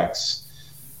prospects?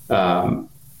 That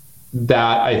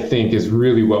I think is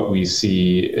really what we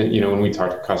see. When we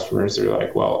talk to customers, they're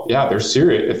like, well, yeah, they're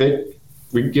serious.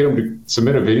 We can get them to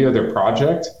submit a video of their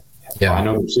project, I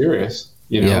know they're serious.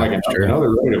 I know they're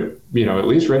ready to, at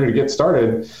least ready to get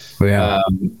started. So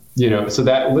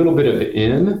that little bit of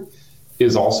in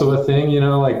is also a thing,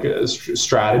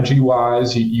 strategy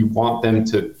wise, you want them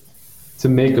to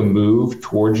make a move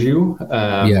towards you.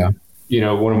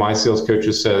 One of my sales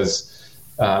coaches says,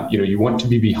 you want to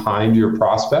be behind your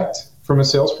prospect from a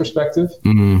sales perspective.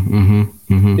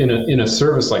 In a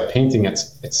service like painting,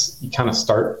 it's you kind of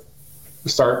start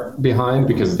behind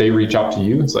because they reach out to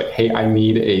you. It's like, hey, I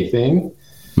need a thing.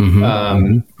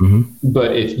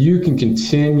 But if you can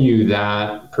continue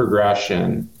that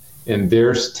progression and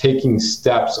they're taking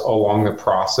steps along the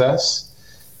process,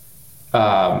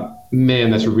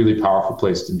 man, that's a really powerful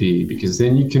place to be, because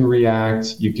then you can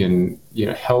react, you can,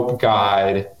 help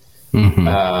guide,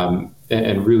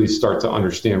 and really start to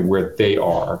understand where they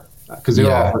are, because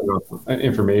they're offering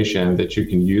information that you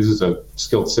can use as a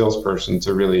skilled salesperson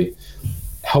to really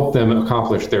help them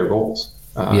accomplish their goals.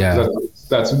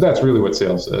 That's really what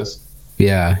sales is.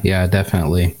 Yeah,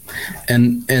 definitely.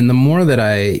 And the more that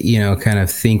I, kind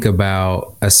of think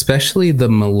about, especially the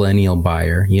millennial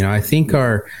buyer, I think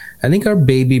our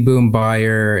baby boom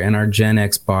buyer and our Gen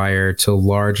X buyer to a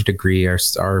large degree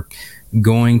are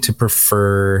going to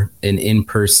prefer an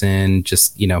in-person,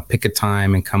 just, pick a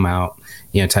time and come out,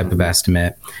 type of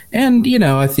estimate. And,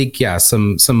 I think,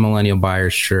 some millennial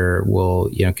buyers sure will,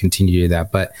 continue to do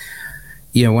that. But,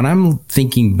 when I'm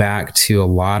thinking back to a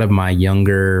lot of my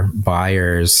younger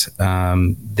buyers,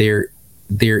 there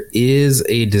is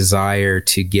a desire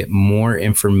to get more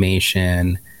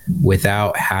information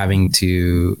without having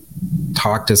to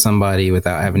talk to somebody,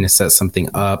 without having to set something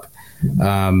up. They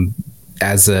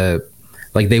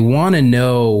want to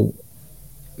know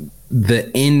the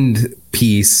end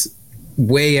piece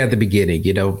way at the beginning.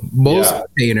 Most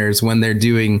painters, when they're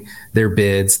doing their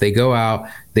bids, they go out,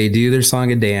 they do their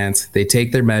song and dance, they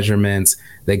take their measurements,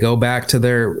 they go back to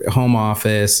their home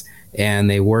office and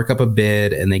they work up a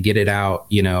bid and they get it out,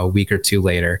 a week or two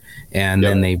later. And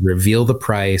then they reveal the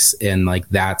price, and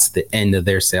that's the end of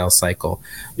their sales cycle.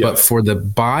 But for the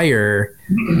buyer,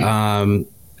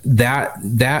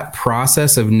 that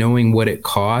process of knowing what it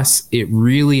costs, it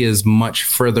really is much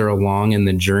further along in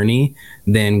the journey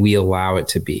than we allow it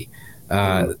to be.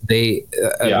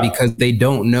 Because they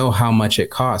don't know how much it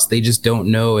costs. They just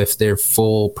don't know if their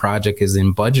full project is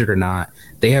in budget or not.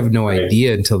 They have no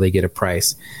idea until they get a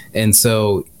price. And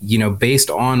so,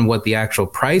 based on what the actual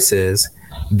price is,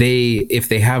 if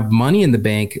they have money in the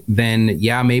bank, then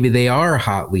maybe they are a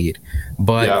hot lead.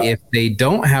 But if they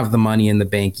don't have the money in the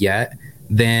bank yet,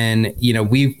 then,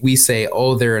 we say,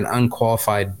 oh, they're an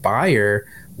unqualified buyer.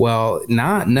 Well,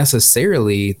 not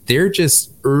necessarily. They're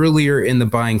just earlier in the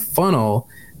buying funnel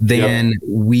than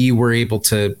we were able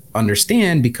to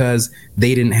understand because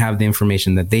they didn't have the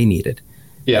information that they needed.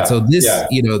 Yeah. So this,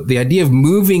 the idea of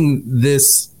moving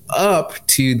this up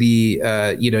to the,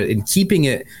 and keeping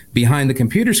it behind the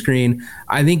computer screen,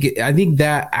 I think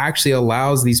that actually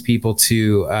allows these people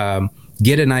to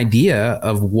get an idea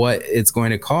of what it's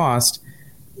going to cost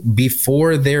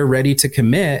before they're ready to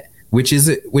commit, which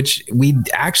we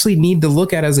actually need to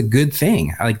look at as a good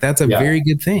thing. That's a very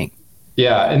good thing.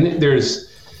 Yeah. And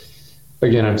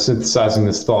again, I'm synthesizing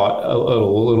this thought a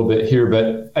little bit here,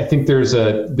 but I think there's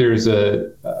a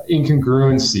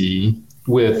incongruency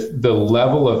with the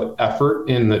level of effort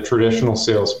in the traditional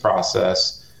sales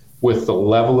process with the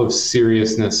level of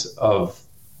seriousness of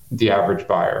the average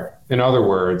buyer. In other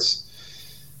words,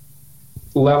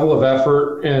 level of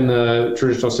effort in the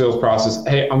traditional sales process.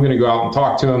 Hey, I'm going to go out and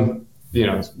talk to him,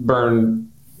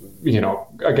 burn,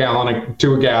 a gallon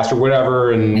to a gas or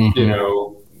whatever. And,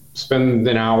 spend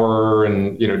an hour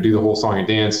and, do the whole song and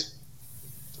dance,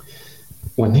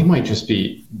 when they might just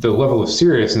be, the level of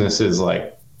seriousness is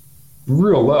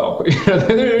real low. Sure.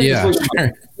 Hey,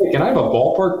 can I have a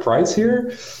ballpark price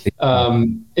here?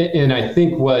 And I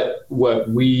think what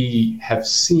we have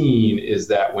seen is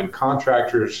that when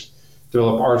contractors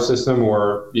develop our system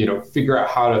or, figure out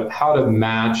how to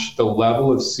match the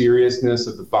level of seriousness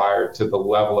of the buyer to the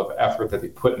level of effort that they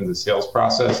put into the sales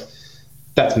process,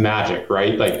 that's magic,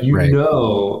 right? That you're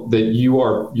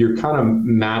kind of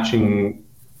matching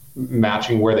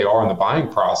where they are in the buying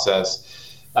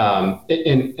process.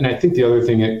 And I think the other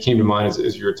thing that came to mind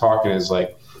as you were talking is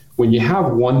when you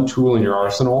have one tool in your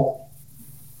arsenal,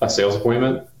 a sales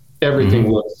appointment, everything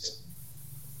looks,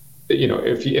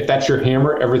 if that's your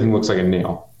hammer, everything looks like a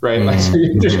nail, right? So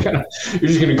you're just going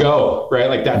to go,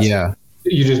 right?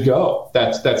 You just go.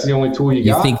 That's the only tool you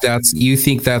got. You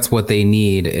think that's what they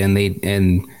need, and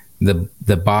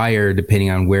the buyer,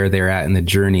 depending on where they're at in the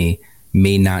journey,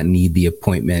 may not need the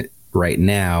appointment right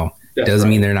now. Doesn't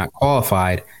mean they're not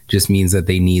qualified, just means that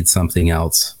they need something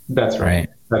else. That's right.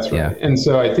 That's right. Yeah. And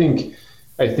so I think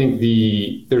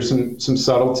there's some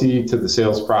subtlety to the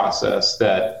sales process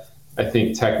that I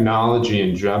think technology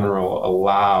in general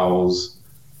allows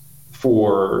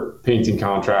for painting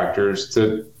contractors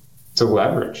to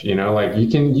leverage. You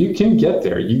can get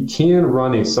there. You can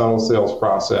run a subtle sales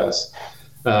process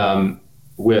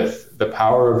with the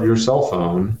power of your cell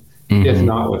phone, if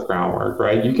not with groundwork,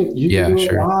 right? You can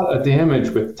do a lot of damage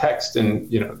with text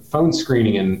and phone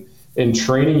screening and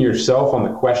training yourself on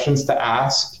the questions to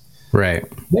ask. Right.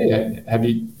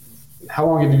 Hey, how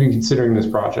long have you been considering this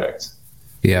project?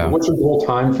 Yeah. What's your goal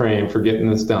time frame for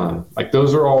getting this done?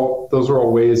 Those are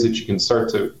all ways that you can start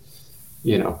to,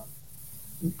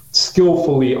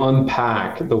 skillfully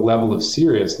unpack the level of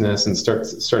seriousness and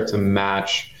start to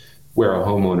match where a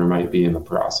homeowner might be in the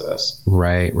process.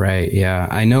 Right. Yeah.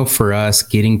 I know for us,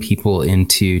 getting people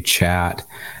into chat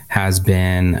has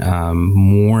been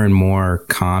more and more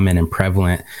common and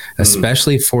prevalent,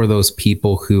 especially for those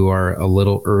people who are a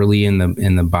little early in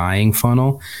the buying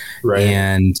funnel. Right.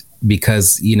 And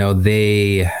because,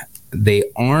 they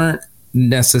aren't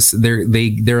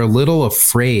necessarily, they're a little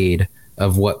afraid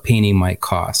of what painting might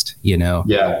cost. Yeah.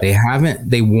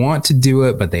 They want to do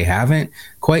it, but they haven't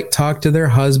quite talked to their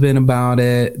husband about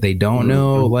it. They don't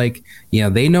know,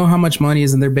 they know how much money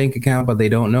is in their bank account, but they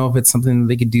don't know if it's something that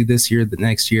they could do this year, the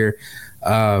next year.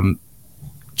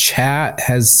 Chat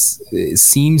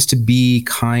seems to be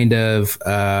kind of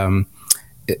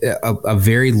a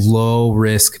very low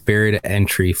risk barrier to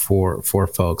entry for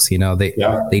folks.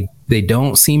 They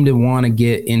don't seem to want to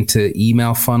get into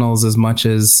email funnels as much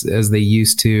as they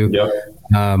used to. Yep.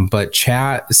 But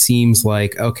chat seems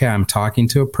like, okay, I'm talking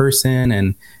to a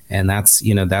person, and that's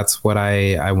what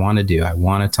I want to do. I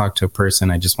want to talk to a person.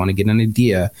 I just want to get an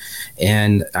idea.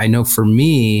 And I know for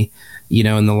me,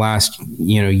 in the last,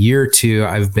 year or two,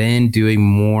 I've been doing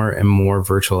more and more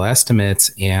virtual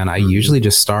estimates, and I usually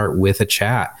just start with a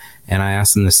chat and I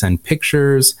ask them to send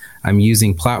pictures. I'm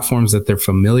using platforms that they're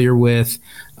familiar with,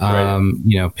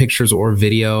 pictures or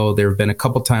video. There have been a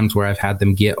couple times where I've had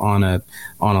them get on a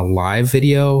live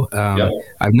video.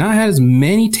 I've not had as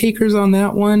many takers on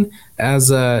that one as,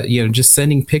 just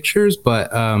sending pictures,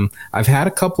 but I've had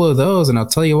a couple of those, and I'll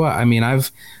tell you what, I mean,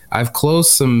 I've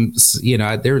closed some,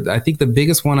 I think the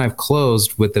biggest one I've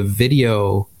closed with the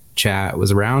video chat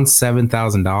was around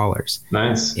 $7,000.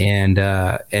 Nice.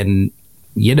 And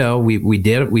we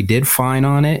did fine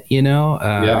on it,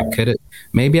 I could have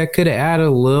added a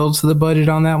little to the budget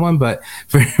on that one, but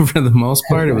for the most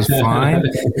part, it was fine.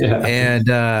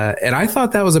 Yeah. And I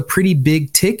thought that was a pretty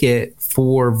big ticket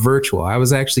for virtual. I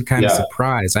was actually kind of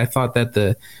surprised. I thought that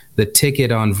the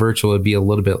ticket on virtual would be a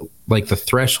little bit like the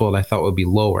threshold I thought would be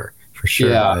lower for sure.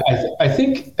 Yeah, I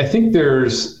think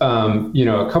there's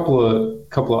a couple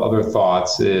of other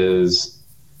thoughts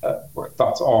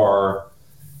are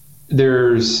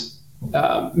there's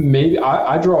maybe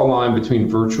I draw a line between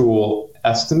virtual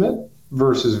estimate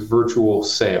versus virtual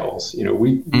sales.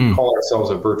 We call ourselves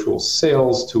a virtual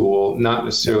sales tool, not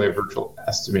necessarily a virtual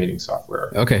estimating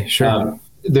software. Okay, sure.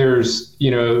 There's,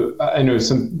 I know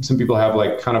some people have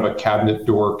like kind of a cabinet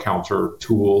door counter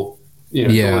tool,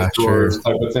 doors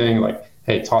type of thing. Like,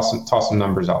 hey, toss some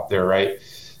numbers out there, right?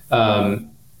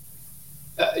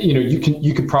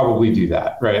 You could probably do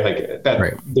that, right? Like that.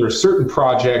 Right. There are certain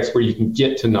projects where you can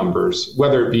get to numbers,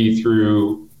 whether it be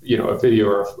through a video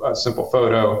or a simple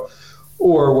photo,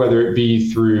 or whether it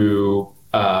be through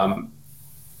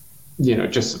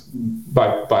just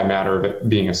by matter of it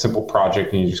being a simple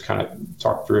project and you just kind of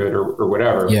talk through it or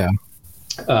whatever. Yeah.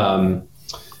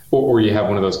 Or you have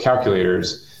one of those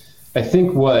calculators. I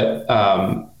think what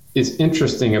is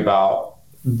interesting about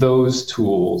those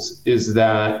tools is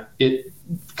that it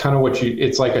kind of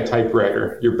it's like a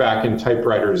typewriter. You're back in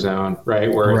typewriter zone,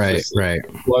 right? Where it's just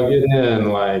plug it in,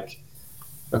 like,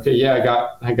 okay, yeah,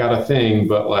 I got a thing,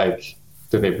 but like,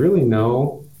 do they really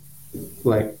know,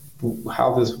 like,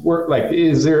 how this works? Like,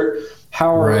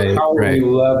 how are we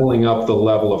leveling up the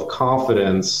level of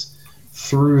confidence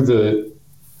through the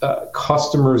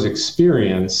customer's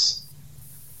experience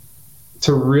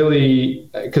to really,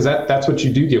 because that's what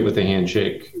you do get with a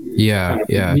handshake.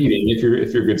 Meeting. If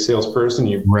you're a good salesperson,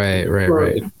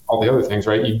 all the other things,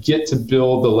 right? You get to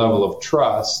build the level of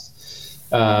trust.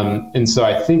 And so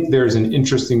I think there's an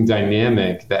interesting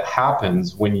dynamic that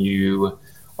happens when you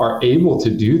are able to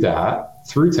do that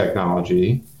through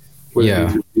technology, whether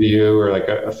through video or like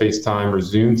a FaceTime or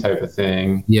Zoom type of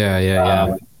thing.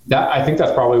 That I think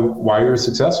that's probably why you're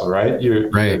successful, right?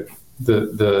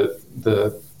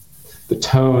 The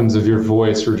tones of your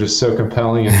voice were just so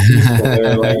compelling and peaceful.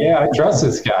 They're like, yeah, I trust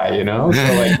this guy, So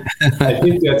like, I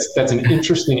think that's an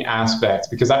interesting aspect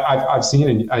because I've seen,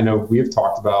 and I know we have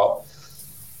talked about,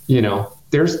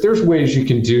 there's ways you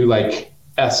can do like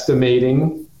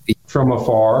estimating from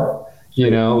afar,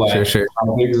 like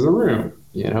how big is the room?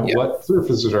 What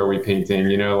surfaces are we painting?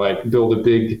 Like build a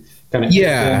big kind of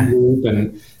loop.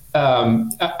 And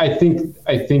I think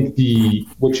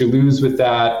what you lose with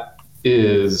that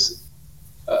is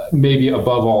maybe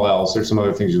above all else, there's some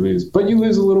other things you lose, but you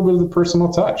lose a little bit of the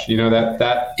personal touch, kind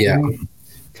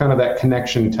of that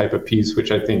connection type of piece,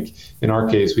 which I think in our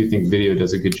case, we think video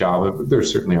does a good job of, but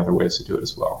there's certainly other ways to do it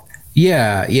as well.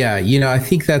 Yeah. I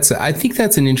think that's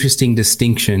an interesting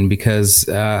distinction because,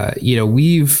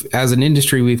 we've, as an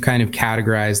industry, we've kind of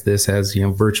categorized this as,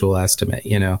 virtual estimate,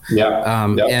 and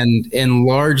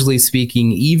largely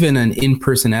speaking, even an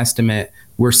in-person estimate,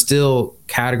 we're still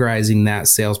categorizing that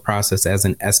sales process as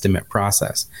an estimate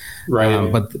process.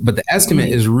 Right. But the estimate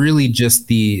is really just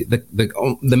the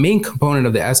main component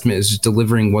of the estimate is just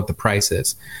delivering what the price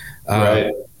is.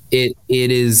 Right. It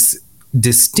is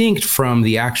distinct from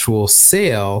the actual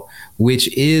sale,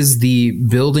 which is the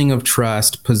building of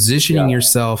trust, positioning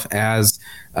yourself as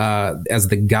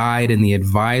the guide and the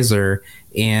advisor,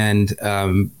 and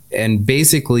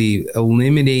basically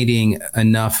eliminating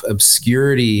enough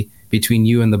obscurity between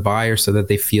you and the buyer so that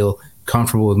they feel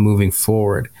comfortable with moving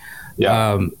forward.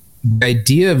 The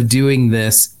idea of doing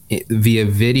this via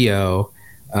video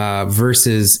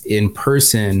versus in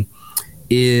person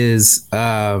is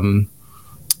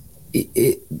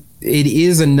it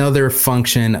is another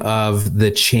function of the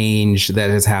change that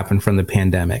has happened from the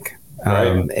pandemic.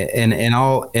 And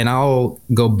I'll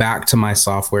go back to my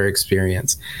software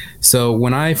experience. So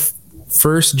when I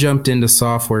first jumped into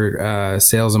software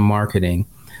sales and marketing,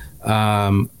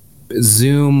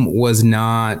 Zoom was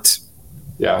not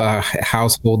a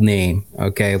household name.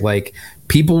 Okay. Like,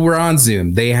 people were on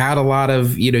Zoom. They had a lot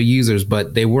of, users,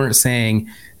 but they weren't saying,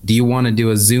 do you want to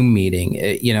do a Zoom meeting?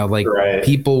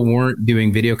 People weren't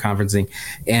doing video conferencing.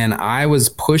 And I was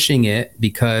pushing it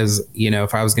because,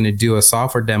 if I was going to do a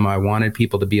software demo, I wanted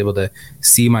people to be able to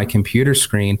see my computer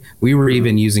screen. We were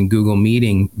even using Google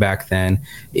Meeting back then.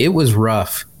 It was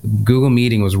rough. Google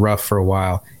Meeting was rough for a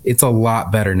while. It's a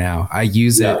lot better now. I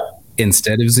use it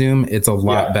instead of Zoom. It's a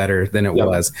lot better than it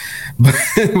was. But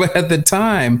at the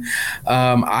time,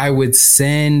 I would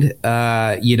send,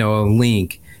 a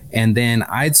link, and then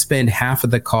I'd spend half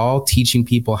of the call teaching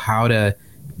people how to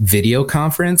video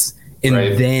conference. And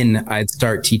then I'd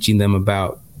start teaching them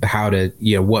about how to,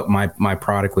 what my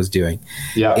product was doing.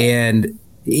 And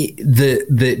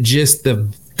the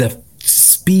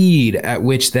speed at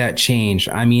which that changed.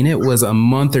 I mean, it was a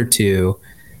month or two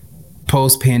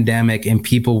post-pandemic, and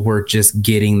people were just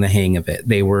getting the hang of it.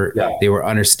 They were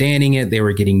understanding it. They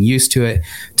were getting used to it,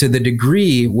 to the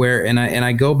degree where, and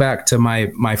I go back to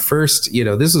my first,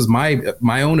 this was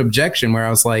my own objection, where I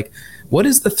was like, what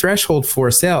is the threshold for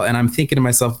a sale? And I'm thinking to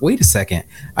myself, wait a second,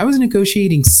 I was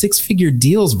negotiating 6-figure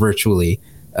deals virtually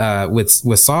with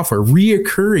software,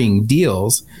 reoccurring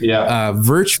deals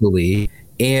virtually.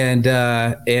 And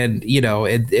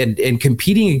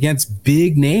competing against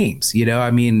big names,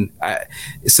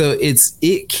 so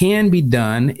it can be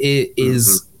done. It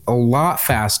is a lot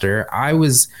faster. I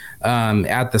was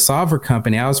at the software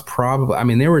company. I was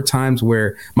there were times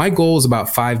where my goal was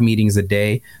about 5 meetings a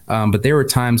day, but there were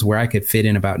times where I could fit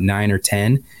in about 9 or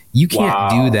 10. You can't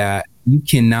do that. You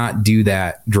cannot do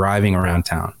that driving around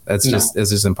town. That's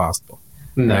just impossible.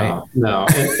 No.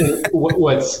 And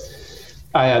what's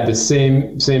I had the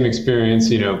same experience.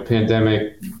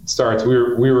 Pandemic starts. We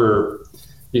were,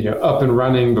 up and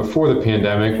running before the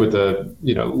pandemic with a,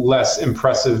 less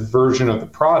impressive version of the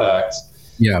product.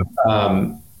 At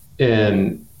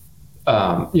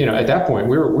that point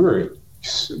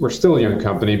we're still a young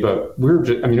company, but we were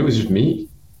just, it was just me.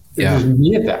 It was just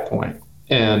me at that point.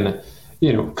 And,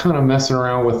 kind of messing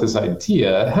around with this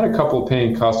idea. I had a couple of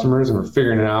paying customers and we're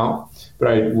figuring it out. But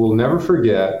I will never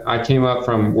forget, I came up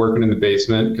from working in the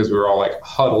basement because we were all like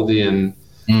huddled in,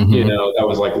 that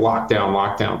was like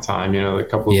lockdown time, a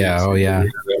couple of weeks.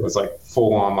 It was like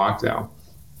full on lockdown.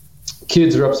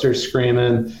 Kids are upstairs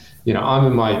screaming, I'm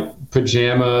in my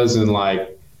pajamas and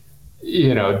like,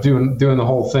 doing the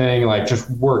whole thing, like just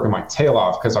working my tail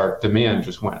off because our demand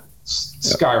just went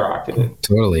skyrocketed.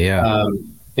 Totally. Yeah.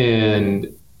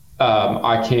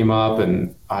 I came up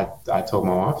and I told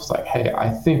my wife, like, hey,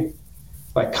 I think,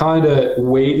 like, kind of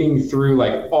wading through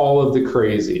like all of the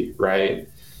crazy, right?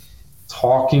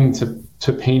 Talking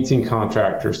to painting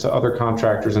contractors, to other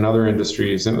contractors in other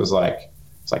industries. And it's like,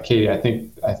 Katie, I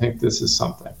think this is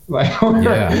something like,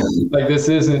 like this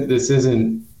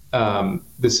isn't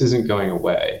going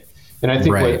away. And I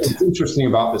think what's interesting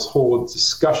about this whole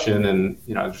discussion, and,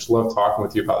 I just love talking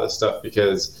with you about this stuff,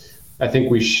 because I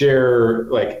think we share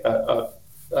like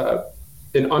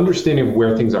an understanding of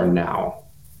where things are now,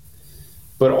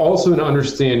 but also an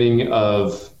understanding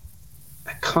of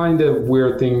kind of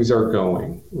where things are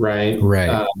going, right?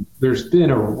 There's been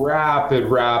a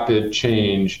rapid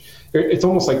change. It's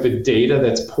almost like the data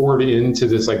that's poured into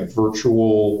this like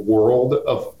virtual world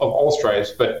of all stripes,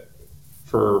 but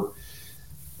for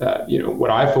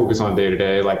what I focus on day to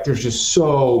day, like there's just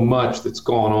so much that's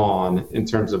gone on in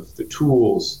terms of the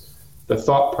tools, the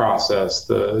thought process,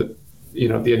 the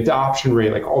adoption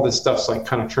rate, like all this stuff's like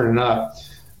kind of turning up.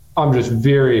 I'm just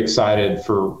very excited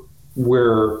for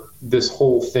where this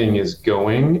whole thing is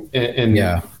going. And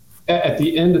at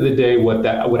the end of the day, what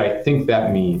I think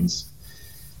that means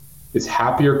is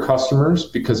happier customers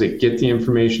because they get the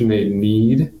information they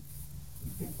need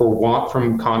or want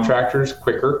from contractors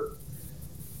quicker,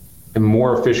 and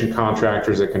more efficient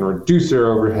contractors that can reduce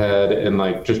their overhead and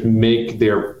like just make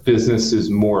their businesses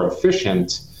more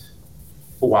efficient.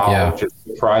 while just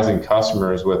surprising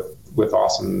customers with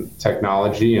awesome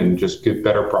technology and just good,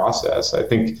 better process. I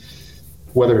think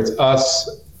whether it's us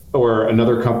or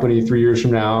another company 3 years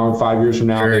from now or 5 years from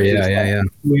now,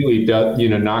 completely does,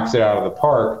 knocks it out of the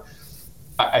park.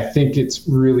 I think it's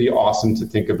really awesome to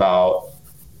think about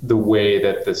the way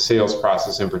that the sales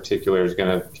process in particular is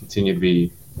going to continue to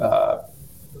be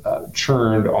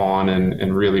churned on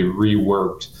and really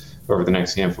reworked over the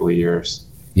next handful of years.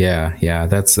 Yeah,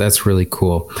 that's really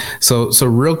cool. So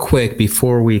real quick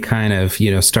before we kind of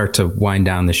start to wind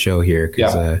down the show here,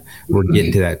 because we're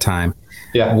getting to that time.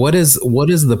 Yeah. What is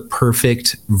the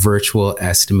perfect virtual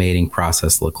estimating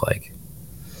process look like?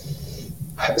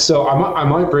 So I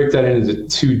might break that into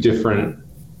two different.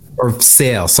 Or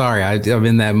sale. Sorry, I'm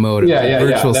in that mode.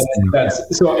 Virtual.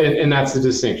 That's so, and that's the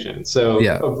distinction. So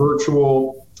a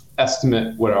virtual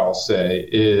estimate, what I'll say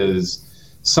is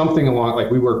something along,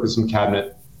 like we work with some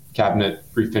cabinet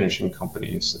refinishing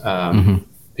companies,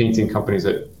 painting companies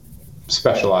that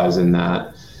specialize in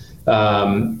that.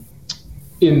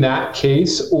 In that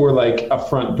case, or like a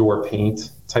front door paint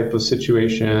type of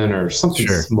situation, or something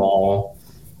small,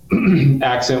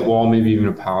 accent wall, maybe even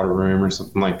a powder room or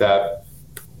something like that.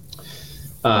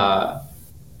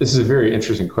 This is a very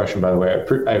interesting question, by the way.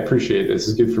 I appreciate this.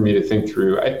 It's good for me to think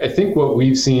through. I think what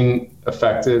we've seen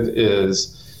effective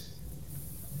is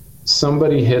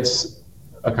somebody hits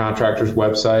a contractor's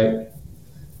website,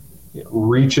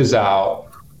 reaches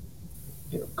out,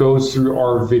 goes through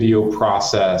our video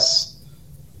process,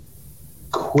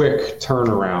 quick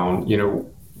turnaround.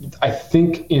 I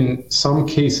think in some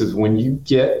cases when you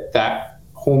get that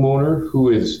homeowner who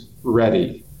is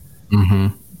ready,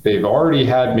 they've already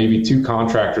had maybe 2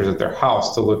 contractors at their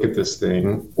house to look at this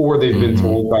thing, or they've been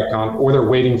told by or they're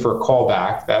waiting for a call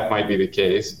back. That might be the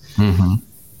case.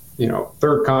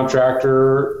 Third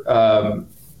contractor,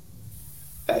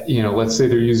 let's say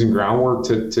they're using Groundwork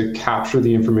to capture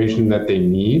the information that they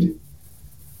need,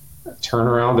 turn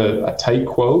around a tight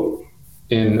quote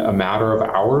in a matter of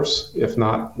hours, if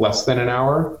not less than an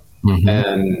hour,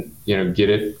 and get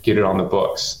it on the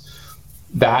books.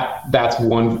 That's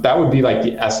one. That would be like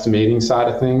the estimating side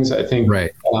of things. I think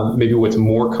maybe what's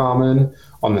more common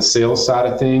on the sales side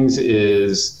of things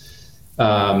is,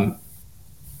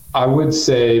 I would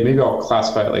say, maybe I'll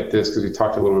classify it like this because we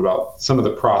talked a little bit about some of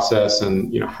the process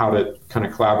and how to kind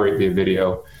of collaborate via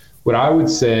video. What I would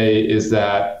say is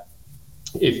that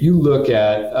if you look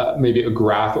at maybe a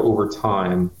graph over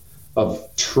time of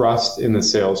trust in the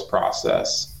sales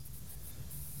process,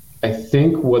 I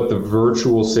think what the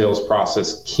virtual sales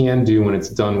process can do when it's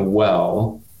done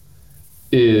well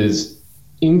is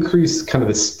increase kind of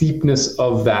the steepness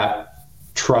of that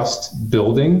trust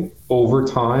building over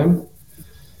time,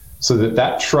 so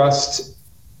that trust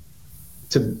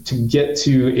to get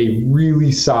to a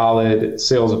really solid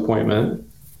sales appointment,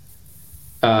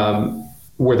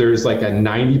 where there's like a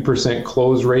 90%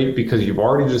 close rate because you've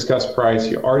already discussed price,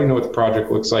 you already know what the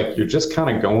project looks like, you're just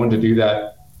kind of going to do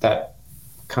that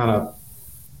kind of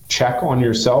check on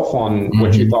yourself on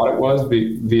what you thought it was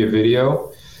via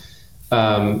video.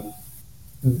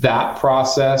 That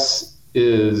process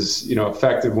is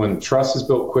effective when trust is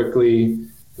built quickly.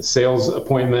 The sales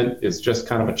appointment is just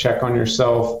kind of a check on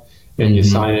yourself, and you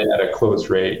sign it at a close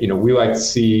rate. We like to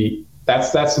see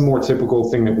that's the more typical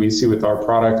thing that we see with our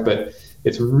product, but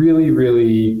it's really,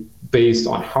 really based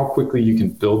on how quickly you can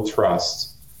build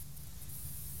trust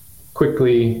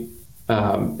quickly,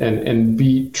 and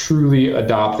truly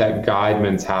adopt that guide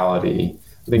mentality.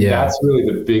 I think that's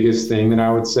really the biggest thing that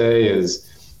I would say is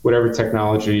whatever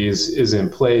technology is in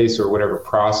place or whatever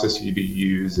process you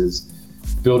use, is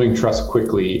building trust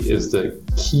quickly is the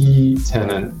key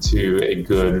tenet to a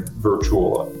good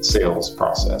virtual sales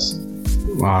process.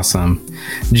 Awesome.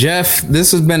 Jeff,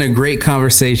 this has been a great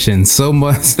conversation. So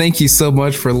much. Thank you so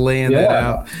much for laying that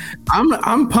out.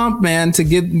 I'm pumped, man, to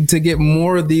get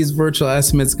more of these virtual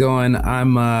estimates going. I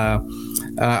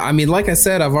mean, like I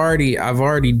said, I've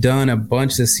already done a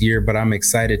bunch this year, but I'm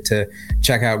excited to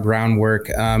check out Groundwork.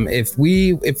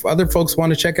 If other folks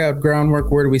want to check out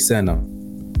Groundwork, where do we send them?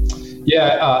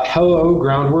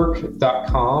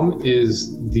 Hellogroundwork.com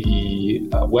is the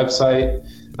website.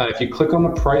 If you click on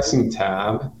the pricing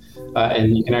tab,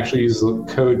 and you can actually use the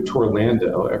code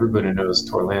Torlando. Everybody knows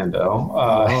Torlando.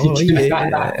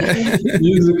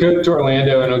 Use the code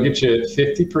Torlando and it'll get you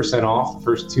 50% off the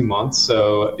first 2 months.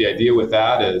 So the idea with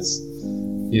that is,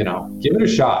 give it a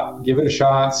shot. Give it a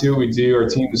shot. See what we do. Our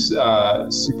team's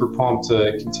super pumped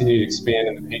to continue to expand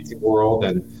in the painting world,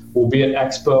 and we'll be at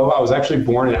Expo. I was actually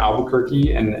born in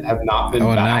Albuquerque and have not been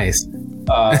back. Nice.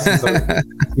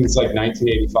 Since like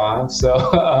 1985.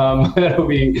 So it'll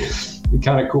be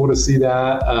kind of cool to see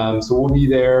that. So we'll be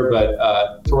there, but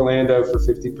Torlando for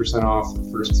 50% off the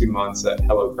first 2 months at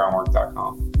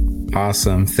hellogroundwork.com.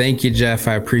 Awesome. Thank you, Jeff.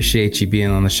 I appreciate you being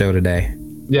on the show today.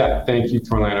 Yeah, thank you,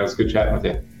 Torlando. It was good chatting with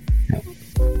you.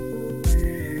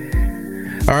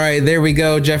 All right, there we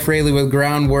go. Jeff Raley with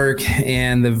Groundwork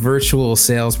and the virtual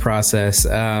sales process.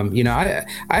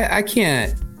 I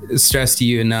can't stress to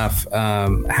you enough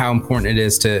how important it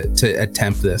is to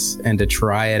attempt this and to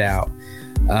try it out.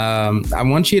 What I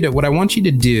want you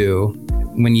to do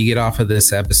when you get off of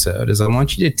this episode is I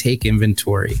want you to take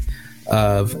inventory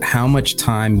of how much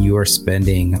time you are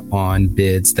spending on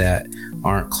bids that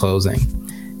aren't closing.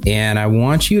 And I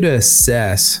want you to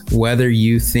assess whether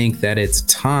you think that it's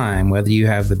time, whether you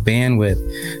have the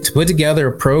bandwidth to put together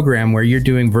a program where you're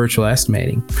doing virtual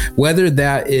estimating, whether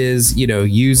that is,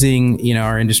 using,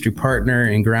 our industry partner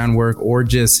in Groundwork or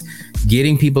just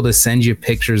getting people to send you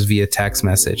pictures via text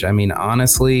message. I mean,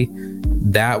 honestly,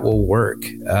 that will work.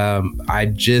 I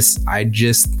just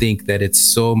think that it's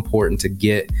so important to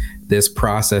get this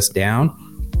process down,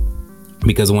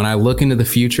 because when I look into the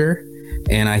future,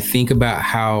 and I think about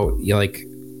how,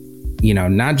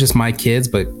 not just my kids,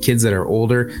 but kids that are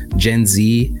older, Gen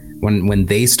Z, when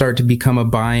they start to become a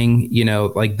buying,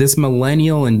 like this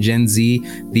millennial and Gen Z,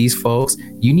 these folks,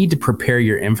 you need to prepare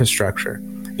your infrastructure,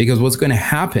 because what's going to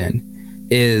happen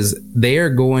is they are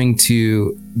going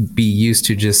to be used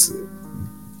to just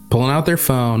pulling out their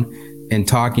phone and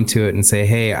talking to it and say,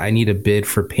 hey, I need a bid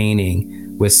for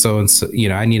painting with so-and-so,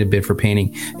 I need a bid for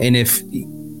painting. And if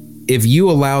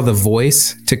you allow the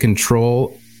voice to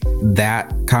control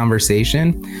that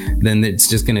conversation, then it's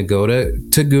just going to go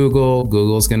to Google.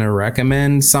 Google's going to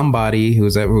recommend somebody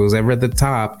who's ever at the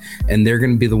top, and they're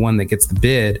going to be the one that gets the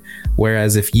bid.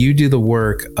 Whereas if you do the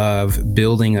work of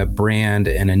building a brand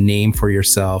and a name for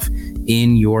yourself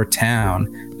in your town,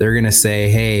 they're going to say,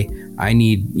 hey, I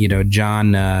need,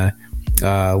 John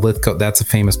Lithgow, that's a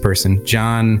famous person.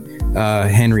 John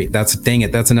Henry, that's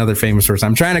another famous person.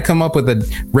 I'm trying to come up with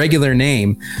a regular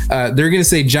name. They're going to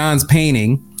say John's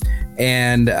Painting,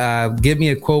 and give me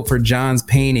a quote for John's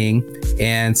Painting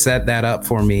and set that up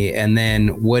for me. And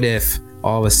then what if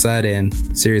all of a sudden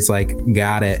Siri's like,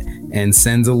 got it, and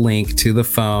sends a link to the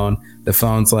phone. The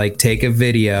phone's like, take a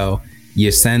video.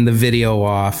 You send the video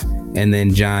off, and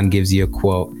then John gives you a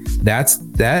quote.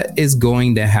 That is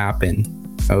going to happen.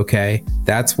 Okay,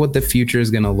 that's what the future is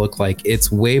going to look like.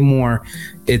 It's way more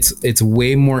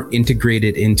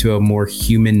integrated into a more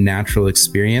human, natural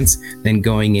experience than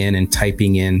going in and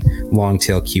typing in long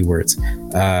tail keywords.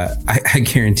 I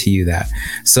guarantee you that.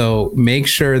 So make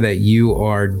sure that you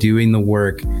are doing the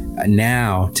work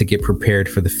now to get prepared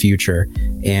for the future.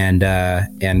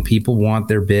 And people want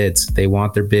their bids. They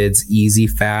want their bids easy,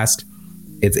 fast.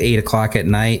 It's 8:00 at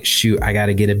night. Shoot, I got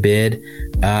to get a bid.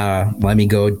 Let me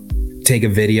go take a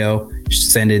video,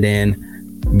 send it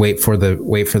in, wait for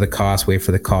the cost, wait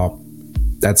for the call.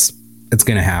 It's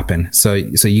going to happen. So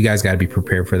you guys got to be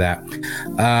prepared for that.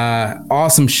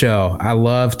 Awesome show. I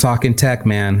love talking tech,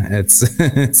 man.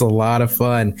 It's a lot of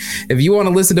fun. If you want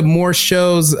to listen to more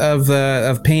shows of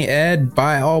Paint Ed,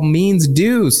 by all means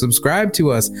do subscribe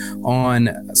to us on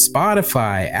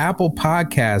Spotify, Apple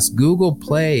Podcasts, Google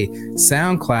Play,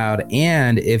 SoundCloud.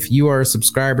 And if you are a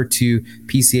subscriber to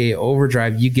PCA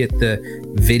Overdrive, you get the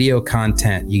video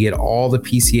content. You get all the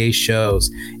PCA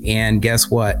shows. And guess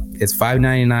what? It's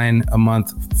 $5.99 a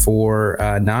month for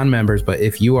non-members, but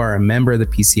if you are a member of the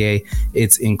PCA,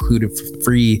 it's included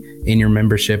free in your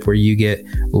membership, where you get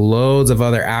loads of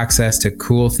other access to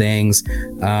cool things,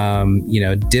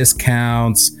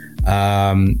 discounts,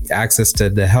 access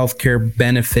to the healthcare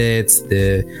benefits,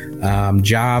 the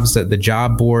jobs, the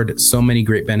job board, so many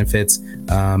great benefits.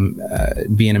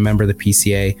 Being a member of the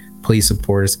PCA, please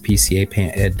support us at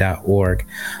PCAPaintEd.org.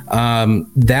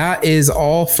 That is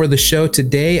all for the show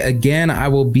today. Again, I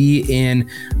will be in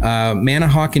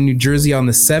Manahawkin, New Jersey on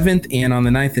the 7th, and on the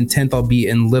 9th and 10th, I'll be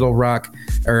in Littleton,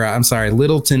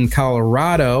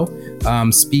 Colorado,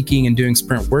 speaking and doing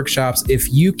sprint workshops.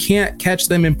 If you can't catch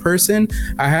them in person,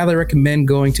 I highly recommend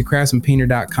going to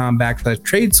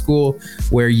craftsmanpainter.com/trade school,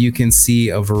 where you can see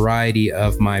a variety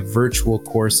of my virtual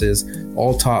courses,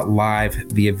 all taught live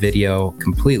via video,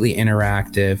 completely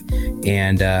interactive,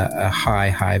 and a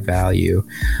high value.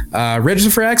 Register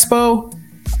for Expo.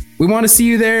 We want to see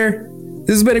you there.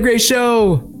 This has been a great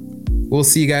show. We'll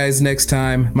see you guys next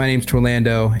time. My name's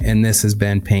Torlando, and this has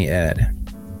been Paint Ed.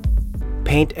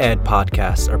 Paint Ed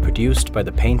podcasts are produced by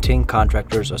the Painting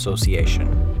Contractors Association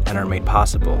and are made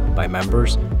possible by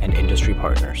members and industry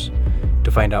partners.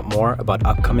 To find out more about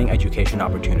upcoming education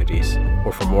opportunities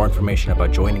or for more information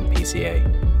about joining PCA,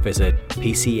 visit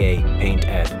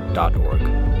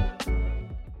pcapainted.org.